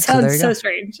 Mm-hmm. All right, It sounds so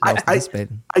strange.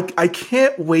 I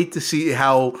can't wait to see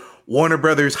how Warner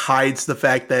Brothers hides the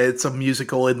fact that it's a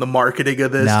musical in the marketing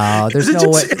of this. No, there's no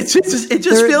way. It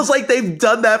just feels like they've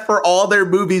done that for all their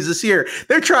movies this year.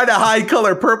 They're trying to hide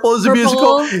Color Purple as a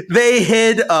musical. They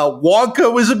hid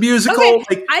Wonka was a musical. Okay.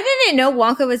 Like, I didn't know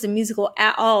Wonka was a musical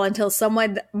at all until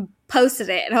someone posted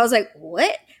it, and I was like,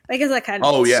 "What?" Like, is that kind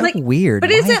of like weird?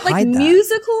 But is it like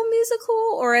musical,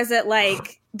 or is it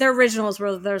like the originals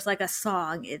where there's like a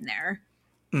song in there?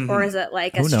 Mm-hmm. Or is it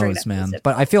like a straight up man? musical?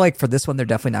 But I feel like for this one, they're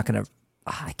definitely not going to.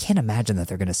 I can't imagine that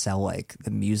they're going to sell like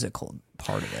the musical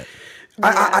part of it.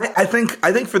 Yeah. I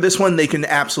think for this one they can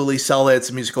absolutely sell it as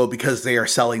a musical because they are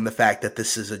selling the fact that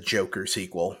this is a Joker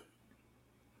sequel,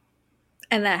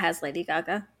 and that has Lady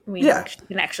Gaga. She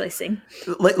can actually sing.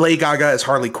 Lady Gaga as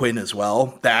Harley Quinn as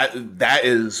well. That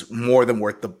is more than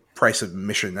worth the price of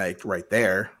admission right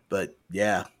there. But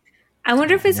yeah, I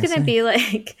wonder if it's going to be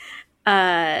like.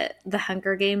 The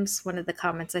Hunger Games. One of the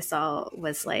comments I saw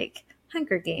was like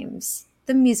Hunger Games,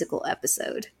 the musical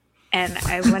episode, and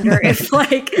I wonder if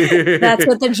like that's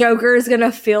what the Joker is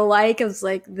gonna feel like. It's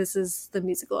like this is the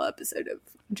musical episode of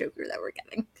Joker that we're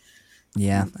getting.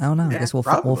 Yeah, I don't know. I guess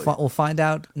we'll find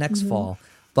out next fall.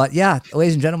 But yeah,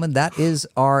 ladies and gentlemen, that is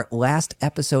our last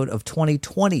episode of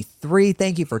 2023.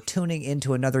 Thank you for tuning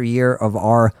into another year of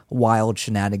our wild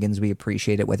shenanigans. We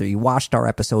appreciate it. Whether you watched our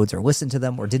episodes or listened to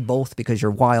them or did both because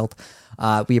you're wild,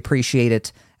 we appreciate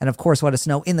it. And of course, let us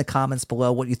know in the comments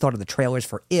below what you thought of the trailers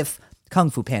for If, Kung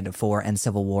Fu Panda 4, and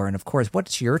Civil War. And of course,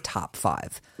 what's your top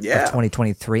 5 of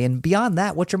 2023? And beyond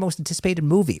that, what's your most anticipated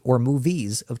movie or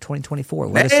movies of 2024?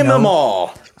 Let us know. Name them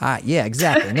all. Yeah,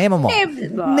 exactly. Name them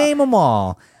all. Name them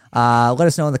all. Let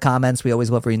us know in the comments. We always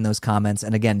love reading those comments.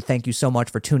 And again, thank you so much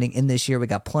for tuning in this year. We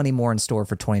got plenty more in store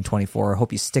for 2024.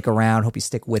 Hope you stick around. Hope you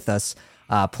stick with us.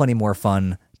 Plenty more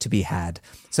fun to be had.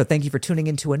 So thank you for tuning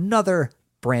into another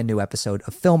brand new episode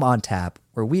of Film on Tap,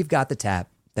 where we've got the tap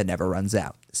that never runs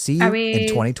out. See you in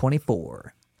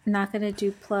 2024. Not gonna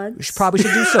do plugs. We probably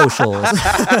should do socials.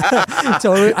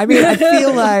 So I mean, I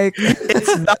feel like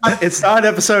it's not an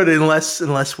episode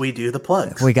unless we do the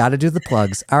plugs. We got to do the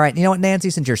plugs. All right, you know what, Nancy?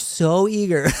 Since you're so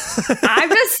eager, I'm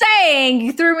just saying,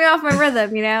 you threw me off my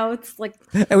rhythm. You know, it's like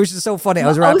it was just so funny. I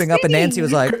was wrapping up, and Nancy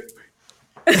was like.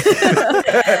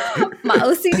 My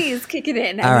OCD is kicking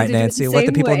in. All right, Nancy, let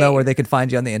the people know where they can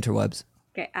find you on the interwebs.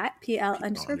 Okay, at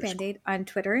PL_Bandaid on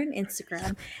Twitter and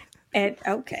Instagram. And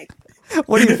okay.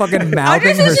 What are you fucking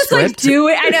mouthing her just script?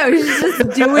 Like I know, she's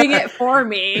just doing it for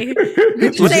me.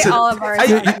 Say all of our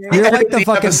You're like the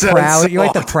fucking proud. You're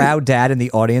like the proud dad in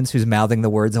the audience who's mouthing the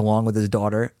words along with his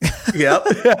daughter. Yep.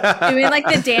 Doing like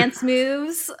the dance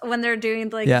moves when they're doing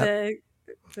like the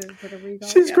whatever you call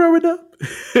it. She's growing up.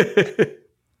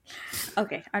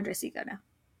 Okay, Andres, you go now.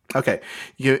 Okay.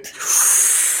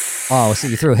 Oh, so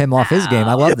you threw him off his game.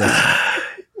 I love this.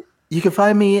 You can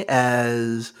find me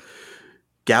as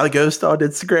Galaghost on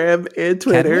Instagram and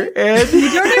Twitter. And you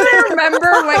don't even remember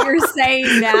what you're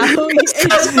saying now. It's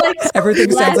just like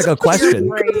everything sounds like a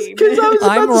question.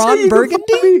 I'm Ron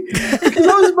Burgundy. Because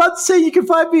I was about to say you can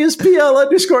find me as PL_,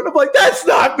 and I'm like, that's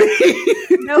not me.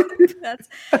 No, that's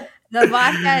the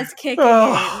vodka is kicking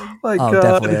in. My God.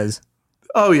 Definitely is.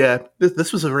 Oh yeah,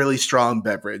 this was a really strong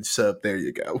beverage, so there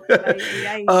you go.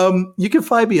 You can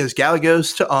find me as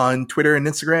Galaghost on Twitter and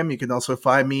Instagram. You can also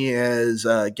find me as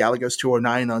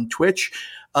Galaghost209 on Twitch.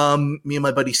 Me and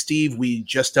my buddy Steve, we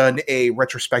just done a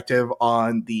retrospective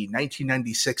on the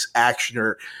 1996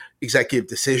 Actioner Executive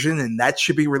Decision, and that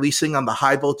should be releasing on the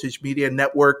High Voltage Media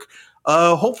Network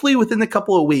hopefully within a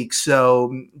couple of weeks.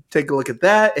 So take a look at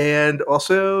that, and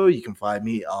also you can find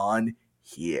me on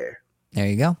here. There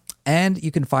you go. And you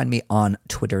can find me on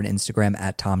Twitter and Instagram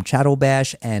at Tom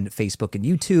Chattelbash, and Facebook and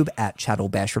YouTube at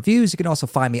Chattelbash Reviews. You can also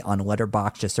find me on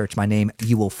Letterboxd. Just search my name.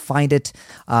 You will find it.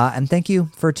 And thank you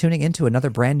for tuning into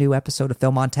another brand new episode of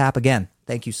Film on Tap. Again,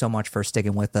 thank you so much for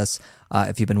sticking with us.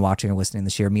 If you've been watching or listening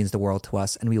this year, it means the world to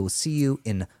us. And we will see you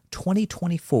in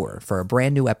 2024 for a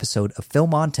brand new episode of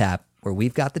Film on Tap, where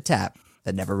we've got the tap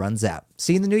that never runs out.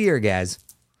 See you in the new year, guys.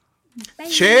 Bye.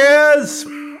 Cheers!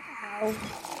 Ow.